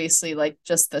seriously like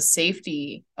just the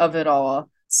safety of it all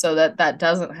so that that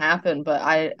doesn't happen. But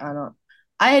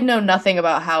I know nothing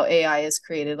about how AI is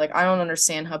created. Like, I don't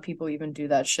understand how people even do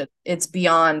that shit. It's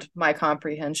beyond my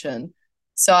comprehension.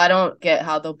 So I don't get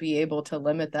how they'll be able to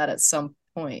limit that at some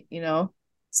point,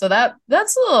 So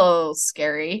that's a little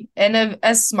scary. And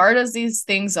as smart as these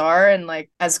things are and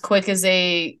like as quick as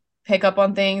they pick up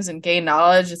on things and gain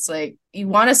knowledge, it's like you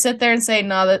want to sit there and say,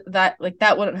 no, that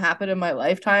wouldn't happen in my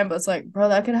lifetime. But it's like, bro,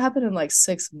 that could happen in like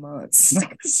 6 months.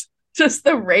 Just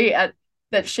the rate at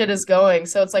that shit is going.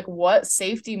 So it's like, what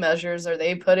safety measures are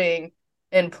they putting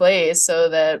in place so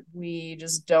that we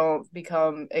just don't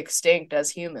become extinct as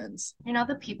humans?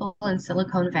 The people in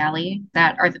Silicon Valley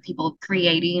that are the people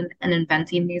creating and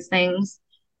inventing these things,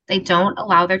 they don't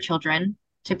allow their children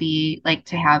to be like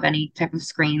to have any type of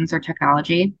screens or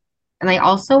technology. And they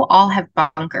also all have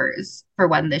bunkers for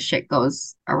when this shit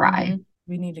goes awry. Mm-hmm.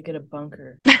 We need to get a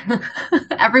bunker.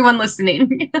 Everyone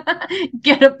listening,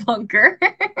 get a bunker.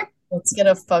 Let's get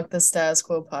a Fuck the Status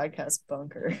Quo podcast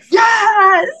bunker.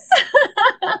 Yes!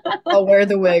 I'll wear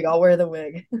the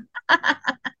wig.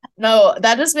 No,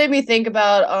 that just made me think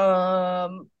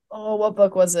about what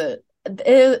book was it?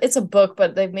 it's a book,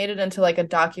 but they've made it into like a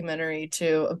documentary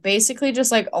too. Basically,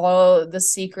 just like all the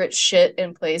secret shit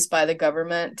in place by the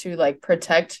government to like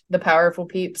protect the powerful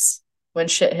peeps when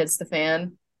shit hits the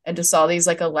fan, and just all these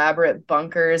like elaborate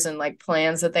bunkers and like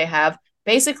plans that they have,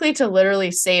 basically to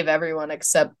literally save everyone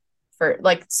except for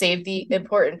like save the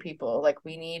important people. Like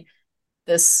we need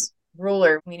this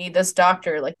ruler, we need this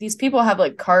doctor. Like these people have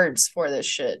like cards for this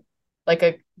shit, like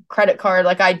a credit card,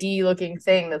 like ID looking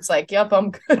thing that's like, yep,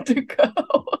 I'm good to go.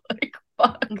 Like,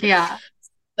 fuck. Yeah,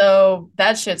 So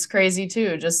that shit's crazy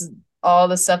too. Just all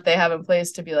the stuff they have in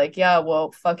place to be like, yeah,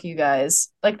 well, fuck you guys.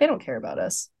 Like, they don't care about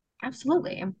us.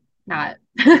 absolutely not.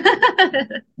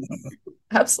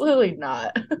 Absolutely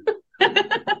not.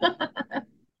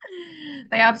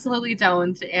 They absolutely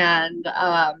don't. And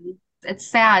it's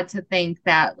sad to think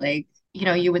that, like,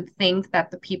 you would think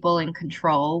that the people in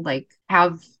control, like,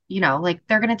 have, like,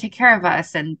 they're going to take care of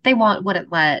us and they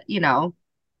wouldn't let,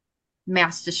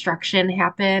 mass destruction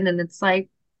happen. And it's like,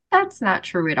 that's not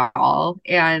true at all.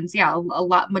 And yeah,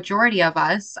 majority of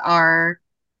us are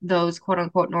those quote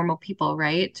unquote normal people,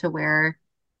 right? To where,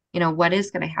 what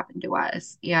is going to happen to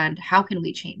us and how can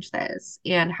we change this?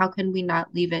 And how can we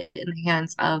not leave it in the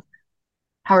hands of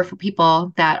powerful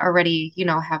people that already,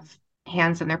 have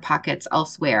hands in their pockets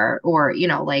elsewhere or,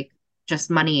 like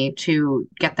just money to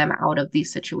get them out of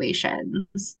these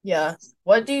situations. Yeah.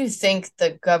 What do you think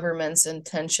the government's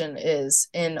intention is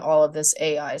in all of this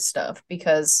AI stuff?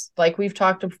 Because, like we've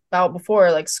talked about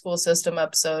before, like school system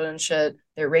episode and shit,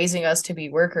 they're raising us to be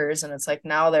workers, and it's like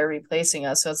now they're replacing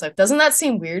us. So it's like, doesn't that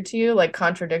seem weird to you? Like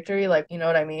contradictory? Like, you know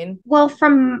what I mean? Well,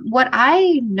 from what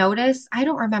I noticed, I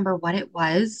don't remember what it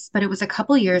was, but it was a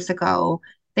couple years ago.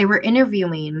 They were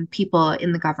interviewing people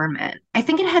in the government. I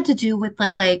think it had to do with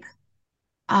like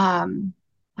um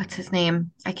what's his name?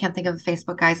 I can't think of the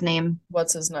Facebook guy's name.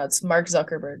 What's his nuts? Mark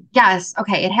Zuckerberg. Yes,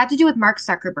 okay. It had to do with Mark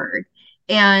Zuckerberg.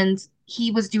 And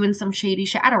he was doing some shady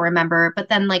shit. I don't remember. But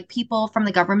then like people from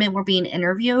the government were being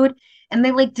interviewed and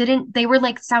they were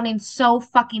like sounding so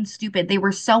fucking stupid. They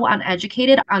were so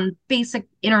uneducated on basic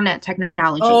internet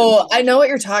technology. Oh, I know what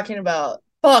you're talking about.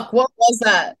 Fuck, what was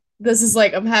that? This is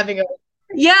like I'm having a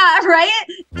Yeah, right?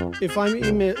 If I'm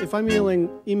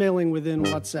emailing within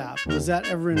WhatsApp, does that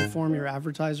ever inform your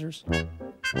advertisers?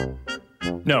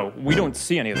 No, we don't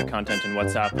see any of the content in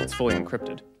WhatsApp. It's fully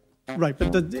encrypted. Right,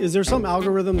 but is there some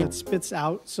algorithm that spits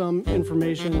out some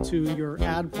information to your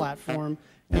ad platform?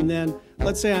 And then,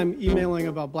 let's say I'm emailing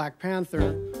about Black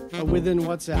Panther within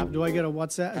WhatsApp. Do I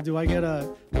get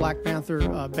a Black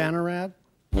Panther banner ad?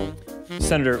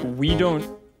 Senator,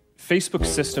 Facebook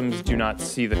systems do not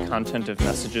see the content of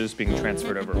messages being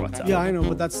transferred over WhatsApp. Yeah, I know,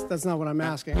 but that's not what I'm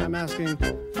asking. I'm asking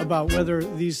about whether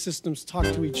these systems talk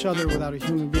to each other without a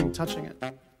human being touching it.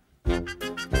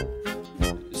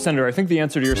 Senator, I think the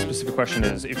answer to your specific question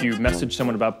is if you message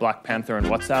someone about Black Panther on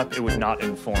WhatsApp, it would not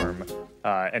inform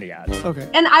any ads. Okay.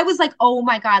 And I was like, oh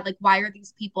my God, like, why are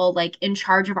these people like in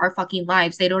charge of our fucking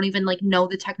lives? They don't even like know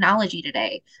the technology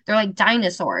today. They're like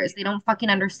dinosaurs. They don't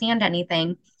fucking understand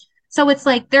anything. So it's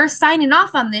like they're signing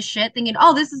off on this shit thinking,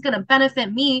 oh, this is going to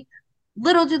benefit me.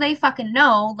 Little do they fucking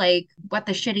know like what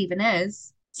the shit even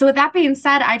is. So with that being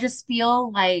said, I just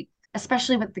feel like,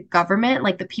 especially with the government,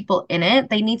 like the people in it,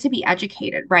 they need to be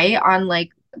educated, right? On like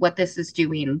what this is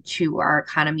doing to our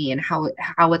economy and how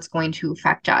it's going to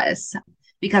affect us.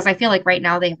 Because I feel like right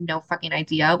now they have no fucking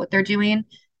idea what they're doing.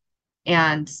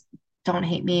 And don't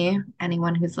hate me,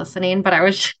 anyone who's listening, but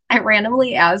I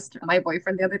randomly asked my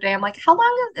boyfriend the other day, I'm like, how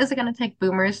long is it going to take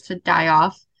boomers to die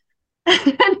off?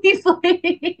 And he's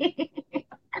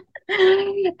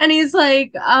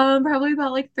like, probably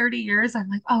about like 30 years. I'm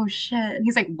like, oh shit. And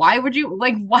he's like, why did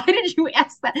you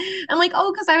ask that? I'm like,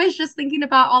 oh, because I was just thinking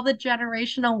about all the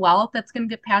generational wealth that's going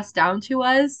to get passed down to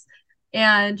us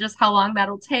and just how long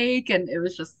that'll take. And it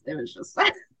was just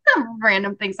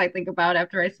random things I think about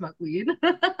after I smoke weed.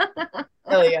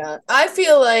 Oh yeah. I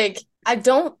feel like I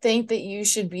don't think that you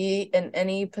should be in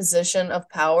any position of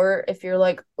power if you're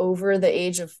like over the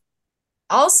age of,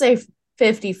 I'll say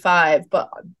 55, but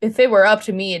if it were up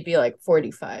to me, it'd be like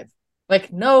 45.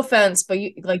 Like, no offense, but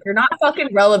you're not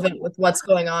fucking relevant with what's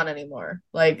going on anymore.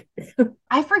 Like,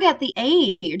 I forget the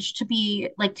age to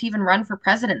even run for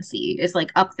presidency is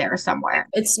like up there somewhere.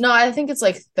 It's no, I think it's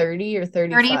like 30 or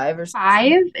 35 or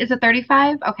something. Is it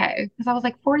 35? Okay. Because I was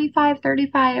like 45,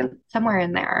 35, somewhere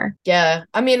in there. Yeah.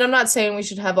 I mean, I'm not saying we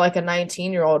should have like a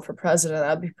 19-year-old for president.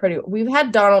 That'd be pretty. We've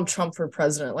had Donald Trump for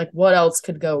president. Like, what else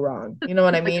could go wrong? You know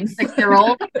what I mean?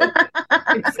 6-year-old.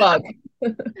 Like, fuck.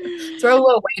 Throw a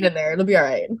little weight in there. It'll be all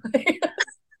right.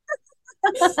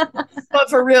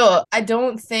 But for real, I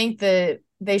don't think that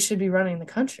they should be running the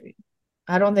country.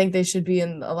 I don't think they should be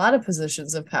in a lot of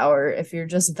positions of power if you're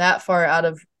just that far out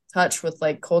of touch with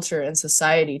like culture and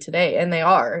society today. And they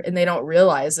are, and they don't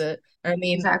realize it. I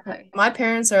mean, Exactly. my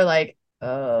parents are like,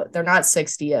 they're not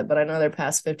 60 yet, but I know they're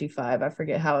past 55. I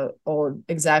forget how old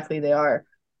exactly they are.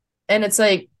 And it's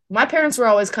like, my parents were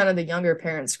always kind of the younger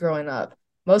parents growing up.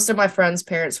 Most of my friends'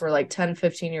 parents were like 10,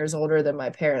 15 years older than my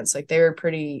parents. Like they were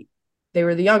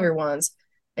the younger ones.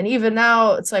 And even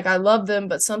now, it's like I love them,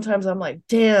 but sometimes I'm like,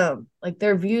 damn, like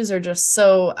their views are just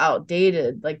so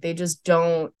outdated. Like they just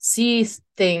don't see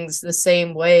things the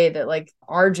same way that like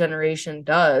our generation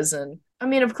does. And I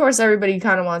mean, of course, everybody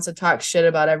kind of wants to talk shit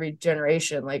about every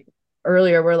generation. Like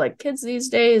earlier, we're like kids these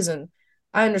days, and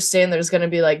I understand there's going to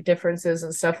be like differences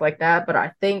and stuff like that, but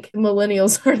I think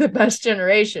millennials are the best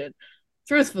generation,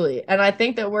 truthfully. And I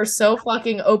think that we're so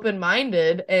fucking open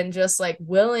minded and just like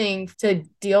willing to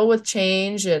deal with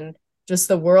change and just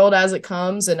the world as it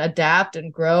comes and adapt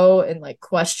and grow and like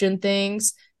question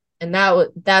things. And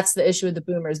that's the issue with the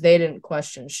boomers. They didn't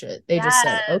question shit. They just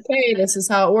said, Yes. okay, this is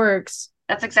how it works.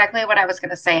 That's exactly what I was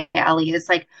going to say, Ellie, is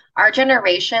like our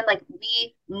generation, like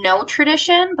we know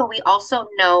tradition, but we also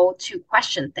know to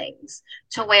question things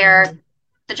to where Mm-hmm.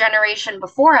 the generation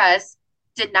before us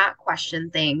did not question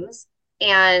things,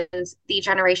 and the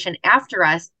generation after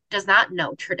us does not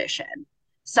know tradition.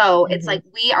 So it's Mm-hmm. like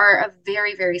we are a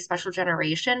very, very special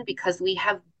generation because we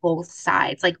have both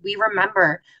sides. Like we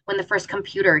remember when the first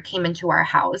computer came into our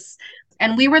house,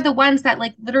 and we were the ones that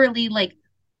like literally like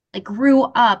grew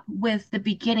up with the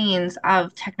beginnings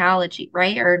of technology,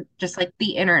 right? Or just like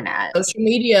the internet. Social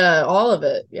media, all of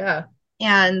it. Yeah.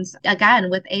 And again,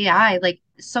 with AI, like,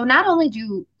 so not only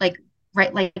do like,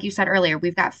 right, like you said earlier,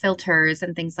 we've got filters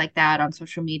and things like that on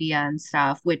social media and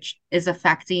stuff, which is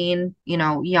affecting, you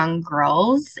know, young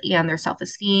girls and their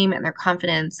self-esteem and their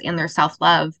confidence and their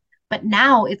self-love. But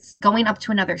now it's going up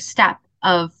to another step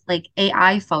of like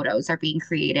AI photos are being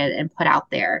created and put out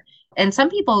there. And some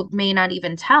people may not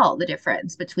even tell the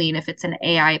difference between if it's an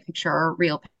AI picture or a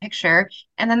real picture.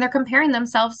 And then they're comparing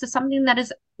themselves to something that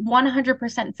is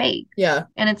 100% fake. Yeah.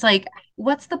 And it's like,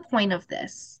 what's the point of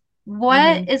this? What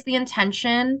Mm-hmm. is the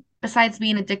intention besides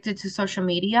being addicted to social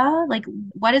media? Like,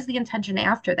 what is the intention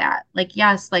after that? Like,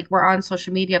 yes, like we're on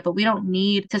social media, but we don't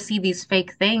need to see these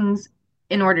fake things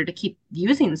in order to keep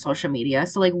using social media.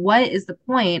 So, like, what is the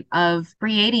point of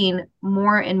creating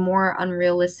more and more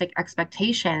unrealistic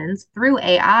expectations through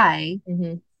AI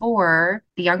Mm-hmm. for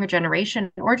the younger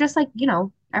generation, or just like, you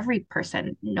know, every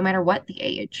person, no matter what the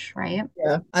age, right?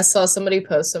 Yeah. I saw somebody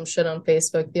post some shit on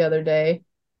Facebook the other day,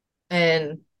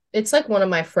 and it's like one of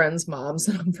my friends' moms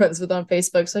that I'm friends with on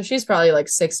Facebook. So she's probably like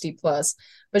 60 plus,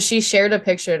 but she shared a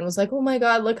picture and was like, oh my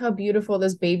God, look how beautiful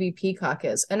this baby peacock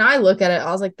is. And I look at it,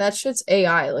 I was like, that shit's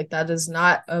AI. Like, that is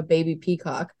not a baby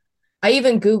peacock. I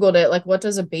even Googled it, like, what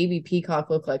does a baby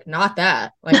peacock look like? Not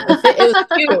that. Like, it was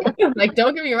cute. Like,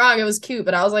 don't get me wrong, it was cute,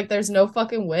 but I was like, there's no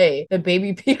fucking way that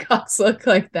baby peacocks look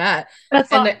like that.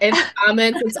 That's And all. in the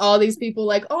comments, it's all these people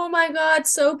like, oh my God,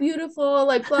 so beautiful,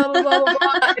 like blah, blah, blah, blah,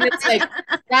 blah. And it's like,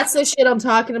 that's the shit I'm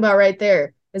talking about right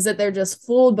there, is that they're just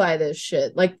fooled by this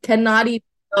shit. Like, cannot even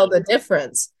tell the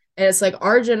difference. And it's like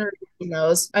our generation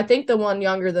knows. I think the one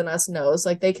younger than us knows.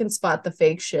 Like, they can spot the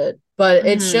fake shit. But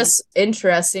it's Mhm. just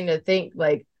interesting to think,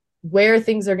 like, where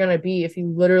things are going to be if you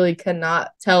literally cannot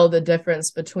tell the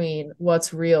difference between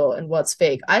what's real and what's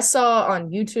fake. I saw on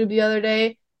YouTube the other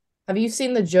day, have you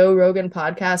seen the Joe Rogan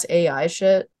podcast AI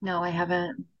shit? No, I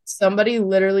haven't. Somebody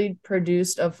literally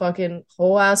produced a fucking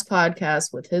whole ass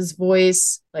podcast with his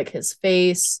voice, like his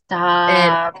face.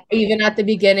 And Stop. even at the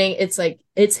beginning, it's like,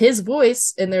 it's his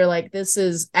voice. And they're like, this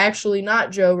is actually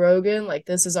not Joe Rogan. Like,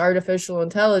 this is artificial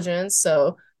intelligence.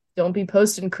 So don't be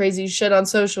posting crazy shit on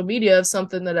social media of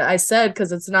something that I said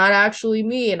because it's not actually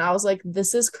me. And I was like,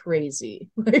 this is crazy.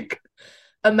 Like,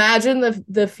 imagine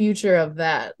the future of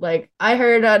that. Like, I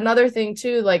heard another thing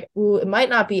too, like, ooh, it might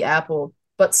not be Apple,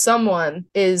 but someone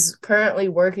is currently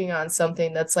working on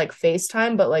something that's like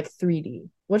FaceTime but like 3D,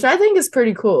 which I think is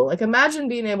pretty cool. Like, imagine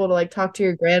being able to like talk to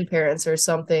your grandparents or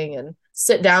something and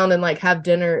sit down and like have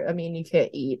dinner. I mean, you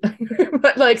can't eat,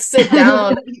 but like sit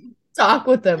down, talk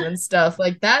with them and stuff.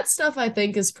 Like, that stuff I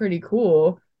think is pretty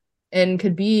cool and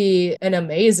could be an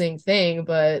amazing thing,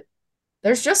 but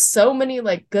there's just so many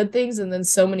like good things and then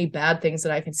so many bad things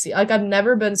that I can see. Like, I've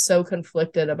never been so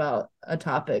conflicted about a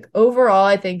topic. Overall,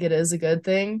 I think it is a good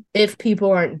thing if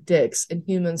people aren't dicks, and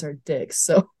humans are dicks.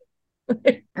 So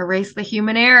Erase the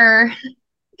human error.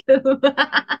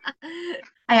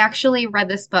 I actually read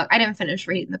this book. I didn't finish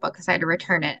reading the book because I had to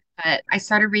return it, but I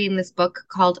started reading this book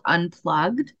called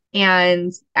Unplugged.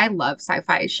 And I love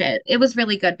sci-fi shit. It was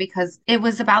really good because it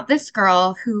was about this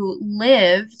girl who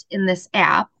lived in this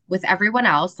app with everyone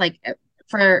else. Like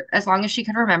for as long as she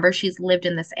could remember, she's lived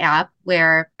in this app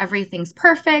where everything's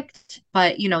perfect,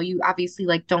 but you obviously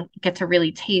like don't get to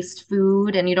really taste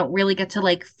food and you don't really get to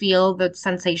like feel the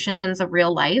sensations of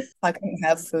real life. I couldn't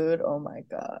have food. Oh my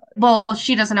God. Well,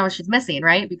 she doesn't know what she's missing,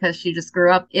 right? Because she just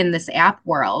grew up in this app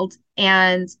world.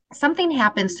 And something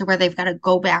happens to where they've got to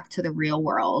go back to the real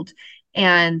world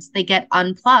and they get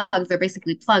unplugged. They're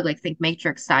basically plugged, like think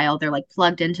Matrix style. They're like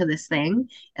plugged into this thing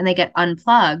and they get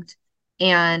unplugged.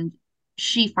 And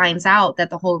she finds out that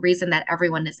the whole reason that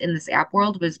everyone is in this app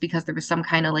world was because there was some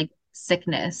kind of like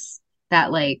sickness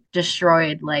that like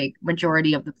destroyed like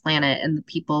majority of the planet, and the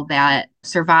people that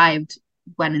survived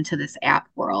went into this app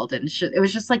world. And it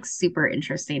was just like super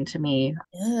interesting to me.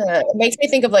 Yeah, it makes me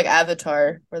think of like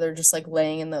Avatar, where they're just like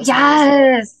laying in those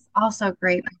Yes, also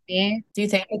great movie. Do you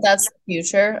think that that's the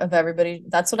future of everybody?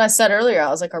 That's what I said earlier. I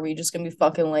was like, are we just gonna be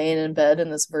fucking laying in bed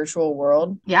in this virtual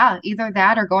world? Yeah, either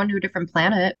that or going to a different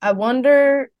planet. I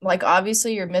wonder, like,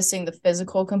 obviously you're missing the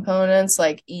physical components,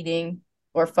 like eating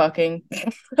or fucking.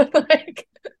 Like,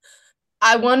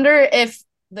 I wonder if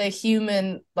the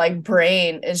human like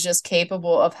brain is just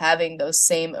capable of having those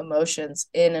same emotions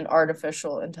in an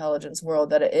artificial intelligence world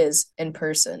that it is in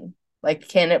person. Like,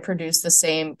 can it produce the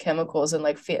same chemicals and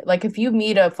like feel like if you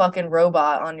meet a fucking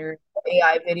robot on your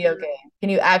AI video game, can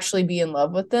you actually be in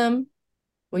love with them?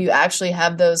 Will you actually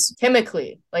have those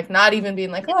chemically? Like, not even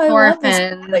being like, oh, I love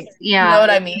this. Like, yeah. You know what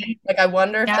I mean? Like, I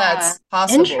wonder if that's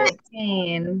possible.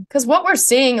 Interesting. Because what we're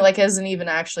seeing, like, isn't even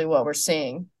actually what we're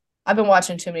seeing. I've been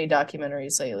watching too many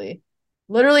documentaries lately.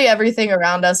 Literally everything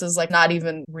around us is like not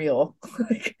even real.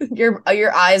 Like,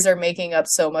 your eyes are making up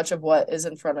so much of what is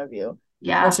in front of you.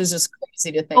 Yeah. Which is just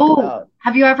crazy to think about.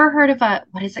 Have you ever heard of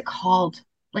what is it called?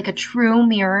 Like a true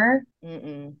mirror?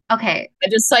 Mm-mm. Okay. I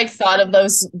just like thought of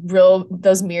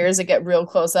those mirrors that get real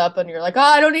close up and you're like, oh,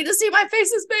 I don't need to see my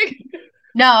face is big.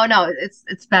 No,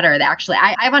 it's better actually.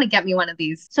 I want to get me one of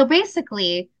these. So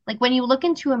basically, like when you look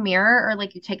into a mirror or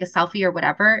like you take a selfie or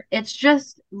whatever, it's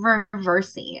just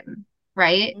reversing,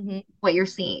 right? Mm-hmm. What you're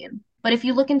seeing. But if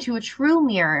you look into a true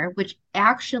mirror, which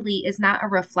actually is not a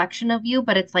reflection of you,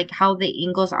 but it's like how the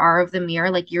angles are of the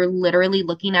mirror, like you're literally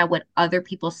looking at what other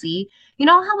people see. You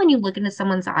know how when you look into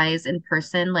someone's eyes in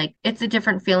person, like it's a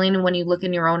different feeling than when you look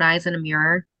in your own eyes in a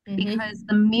mirror, because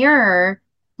the mirror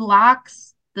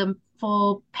blocks the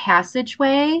full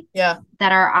passageway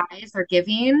that our eyes are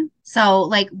giving. So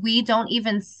like we don't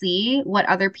even see what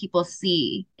other people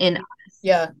see in us.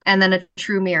 Yeah. And then a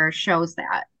true mirror shows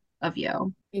that of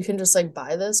you. You can just like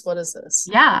buy this. What is this?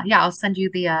 Yeah, I'll send you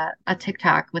the a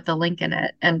TikTok with the link in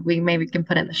it, and we maybe can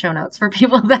put it in the show notes for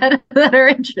people that are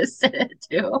interested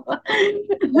too.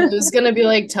 Who's gonna be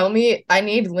like, tell me, I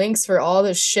need links for all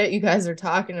this shit you guys are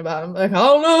talking about. I'm like, I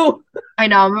don't know. I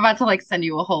know. I'm about to like send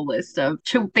you a whole list of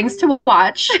things to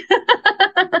watch.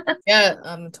 Yeah,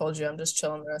 I told you, I'm just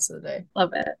chilling the rest of the day.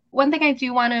 Love it. One thing I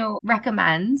do want to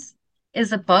recommend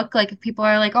is a book. Like if people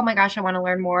are like, oh my gosh, I want to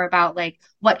learn more about like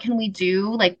what can we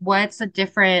do? Like what's a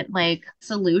different like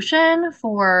solution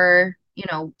for,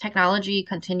 technology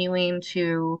continuing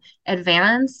to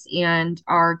advance and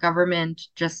our government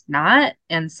just not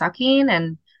and sucking,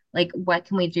 and like what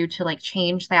can we do to like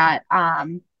change that?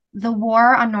 The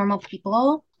War on Normal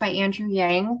People by Andrew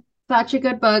Yang. Such a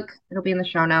good book. It'll be in the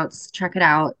show notes. Check it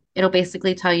out. It'll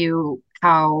basically tell you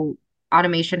how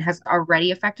automation has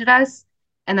already affected us,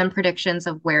 and then predictions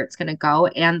of where it's going to go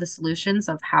and the solutions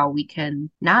of how we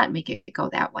can not make it go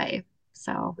that way.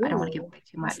 So I don't want to give away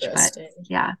too much, but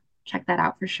yeah, check that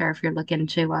out for sure if you're looking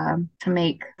to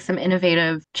make some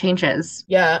innovative changes.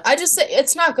 Yeah, I just say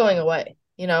it's not going away,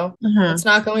 It's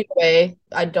not going away.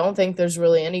 I don't think there's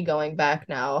really any going back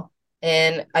now.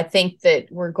 And I think that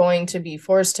we're going to be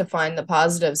forced to find the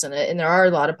positives in it. And there are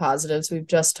a lot of positives. We've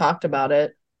just talked about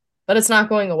it. But it's not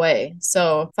going away.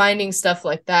 So finding stuff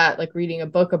like that, like reading a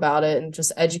book about it and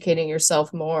just educating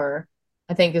yourself more,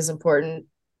 I think is important.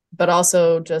 But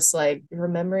also just like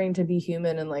remembering to be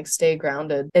human and like stay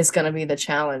grounded is going to be the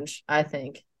challenge, I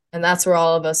think. And that's where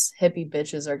all of us hippie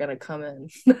bitches are going to come in.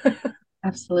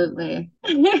 Absolutely.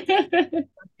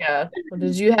 Yeah. Well,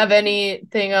 did you have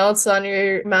anything else on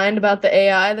your mind about the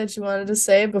AI that you wanted to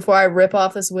say before I rip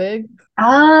off this wig?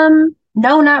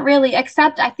 No, not really,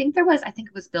 except I think it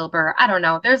was Bill Burr. I don't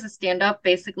know. There's a stand-up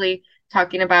basically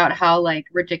talking about how like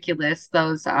ridiculous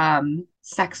those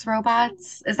sex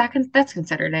robots. That's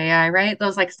considered AI, right?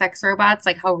 Those like sex robots,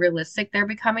 like how realistic they're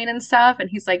becoming and stuff. And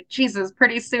he's like, Jesus,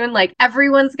 pretty soon, like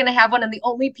everyone's gonna have one, and the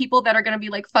only people that are gonna be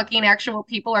like fucking actual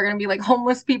people are gonna be like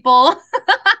homeless people.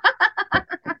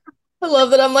 I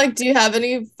love that. I'm like, do you have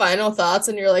any final thoughts?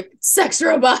 And you're like, sex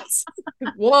robots.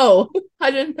 Whoa, I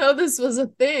didn't know this was a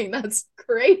thing. That's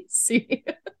crazy.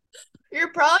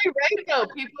 You're probably right though.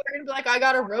 People are gonna be like, I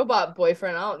got a robot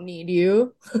boyfriend. I don't need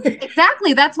you.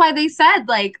 Exactly. That's why they said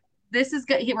like this is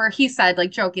good. Where he said like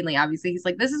jokingly, obviously, he's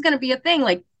like, this is gonna be a thing.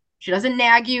 Like she doesn't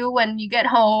nag you when you get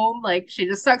home. Like she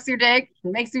just sucks your dick,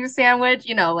 makes you a sandwich.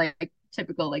 You know, like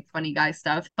typical like funny guy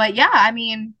stuff. But yeah, I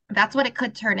mean, that's what it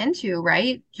could turn into,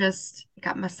 right? Just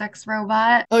got my sex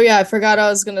robot. Oh yeah, I forgot I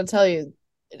was gonna tell you.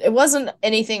 It wasn't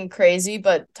anything crazy,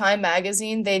 but Time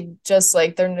Magazine, they just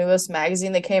like their newest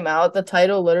magazine that came out, the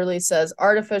title literally says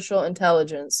Artificial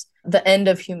Intelligence, the End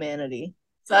of Humanity.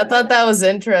 So I thought that was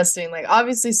interesting. Like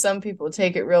obviously some people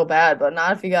take it real bad, but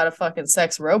not if you got a fucking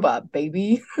sex robot,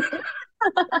 baby.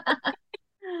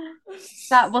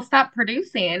 That will stop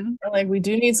producing. Like we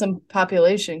do need some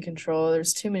population control.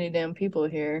 There's too many damn people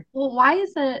here. Well, why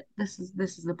is it this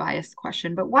is a biased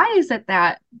question, but why is it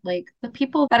that like the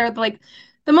people that are like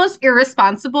the most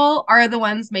irresponsible are the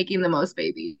ones making the most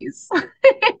babies?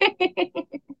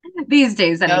 These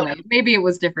days anyway. Yep. Maybe it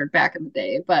was different back in the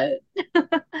day, but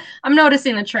I'm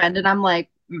noticing a trend and I'm like,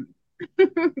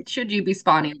 should you be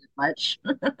spawning as much?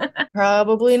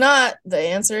 Probably not. The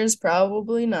answer is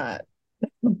probably not.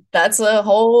 That's a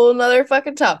whole nother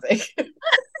fucking topic.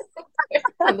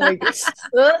 I'm like,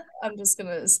 I'm just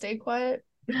gonna stay quiet.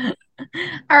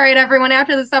 All right, everyone,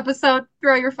 after this episode,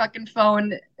 throw your fucking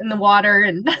phone in the water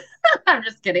and I'm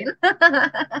just kidding.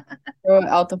 Throw it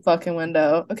out the fucking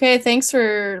window. Okay, thanks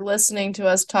for listening to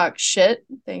us talk shit.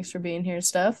 Thanks for being here,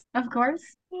 Steph. Of course.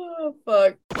 Oh,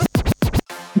 fuck.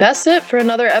 That's it for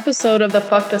another episode of the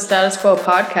Fuck the Status Quo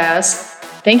podcast.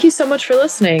 Thank you so much for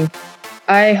listening.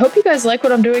 I hope you guys like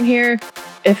what I'm doing here.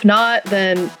 If not,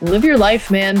 then live your life,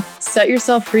 man. Set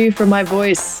yourself free from my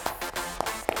voice.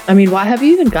 I mean, why have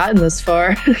you even gotten this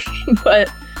far?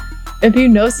 But if you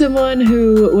know someone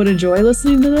who would enjoy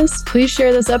listening to this, please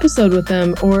share this episode with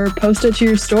them or post it to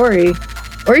your story.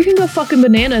 Or you can go fucking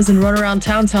bananas and run around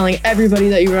town telling everybody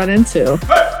that you run into.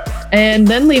 And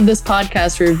then leave this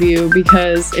podcast review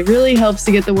because it really helps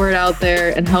to get the word out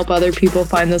there and help other people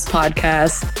find this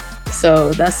podcast.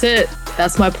 So that's it.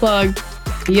 That's my plug.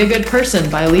 Be a good person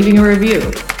by leaving a review.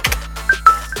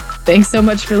 Thanks so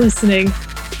much for listening.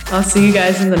 I'll see you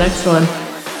guys in the next one.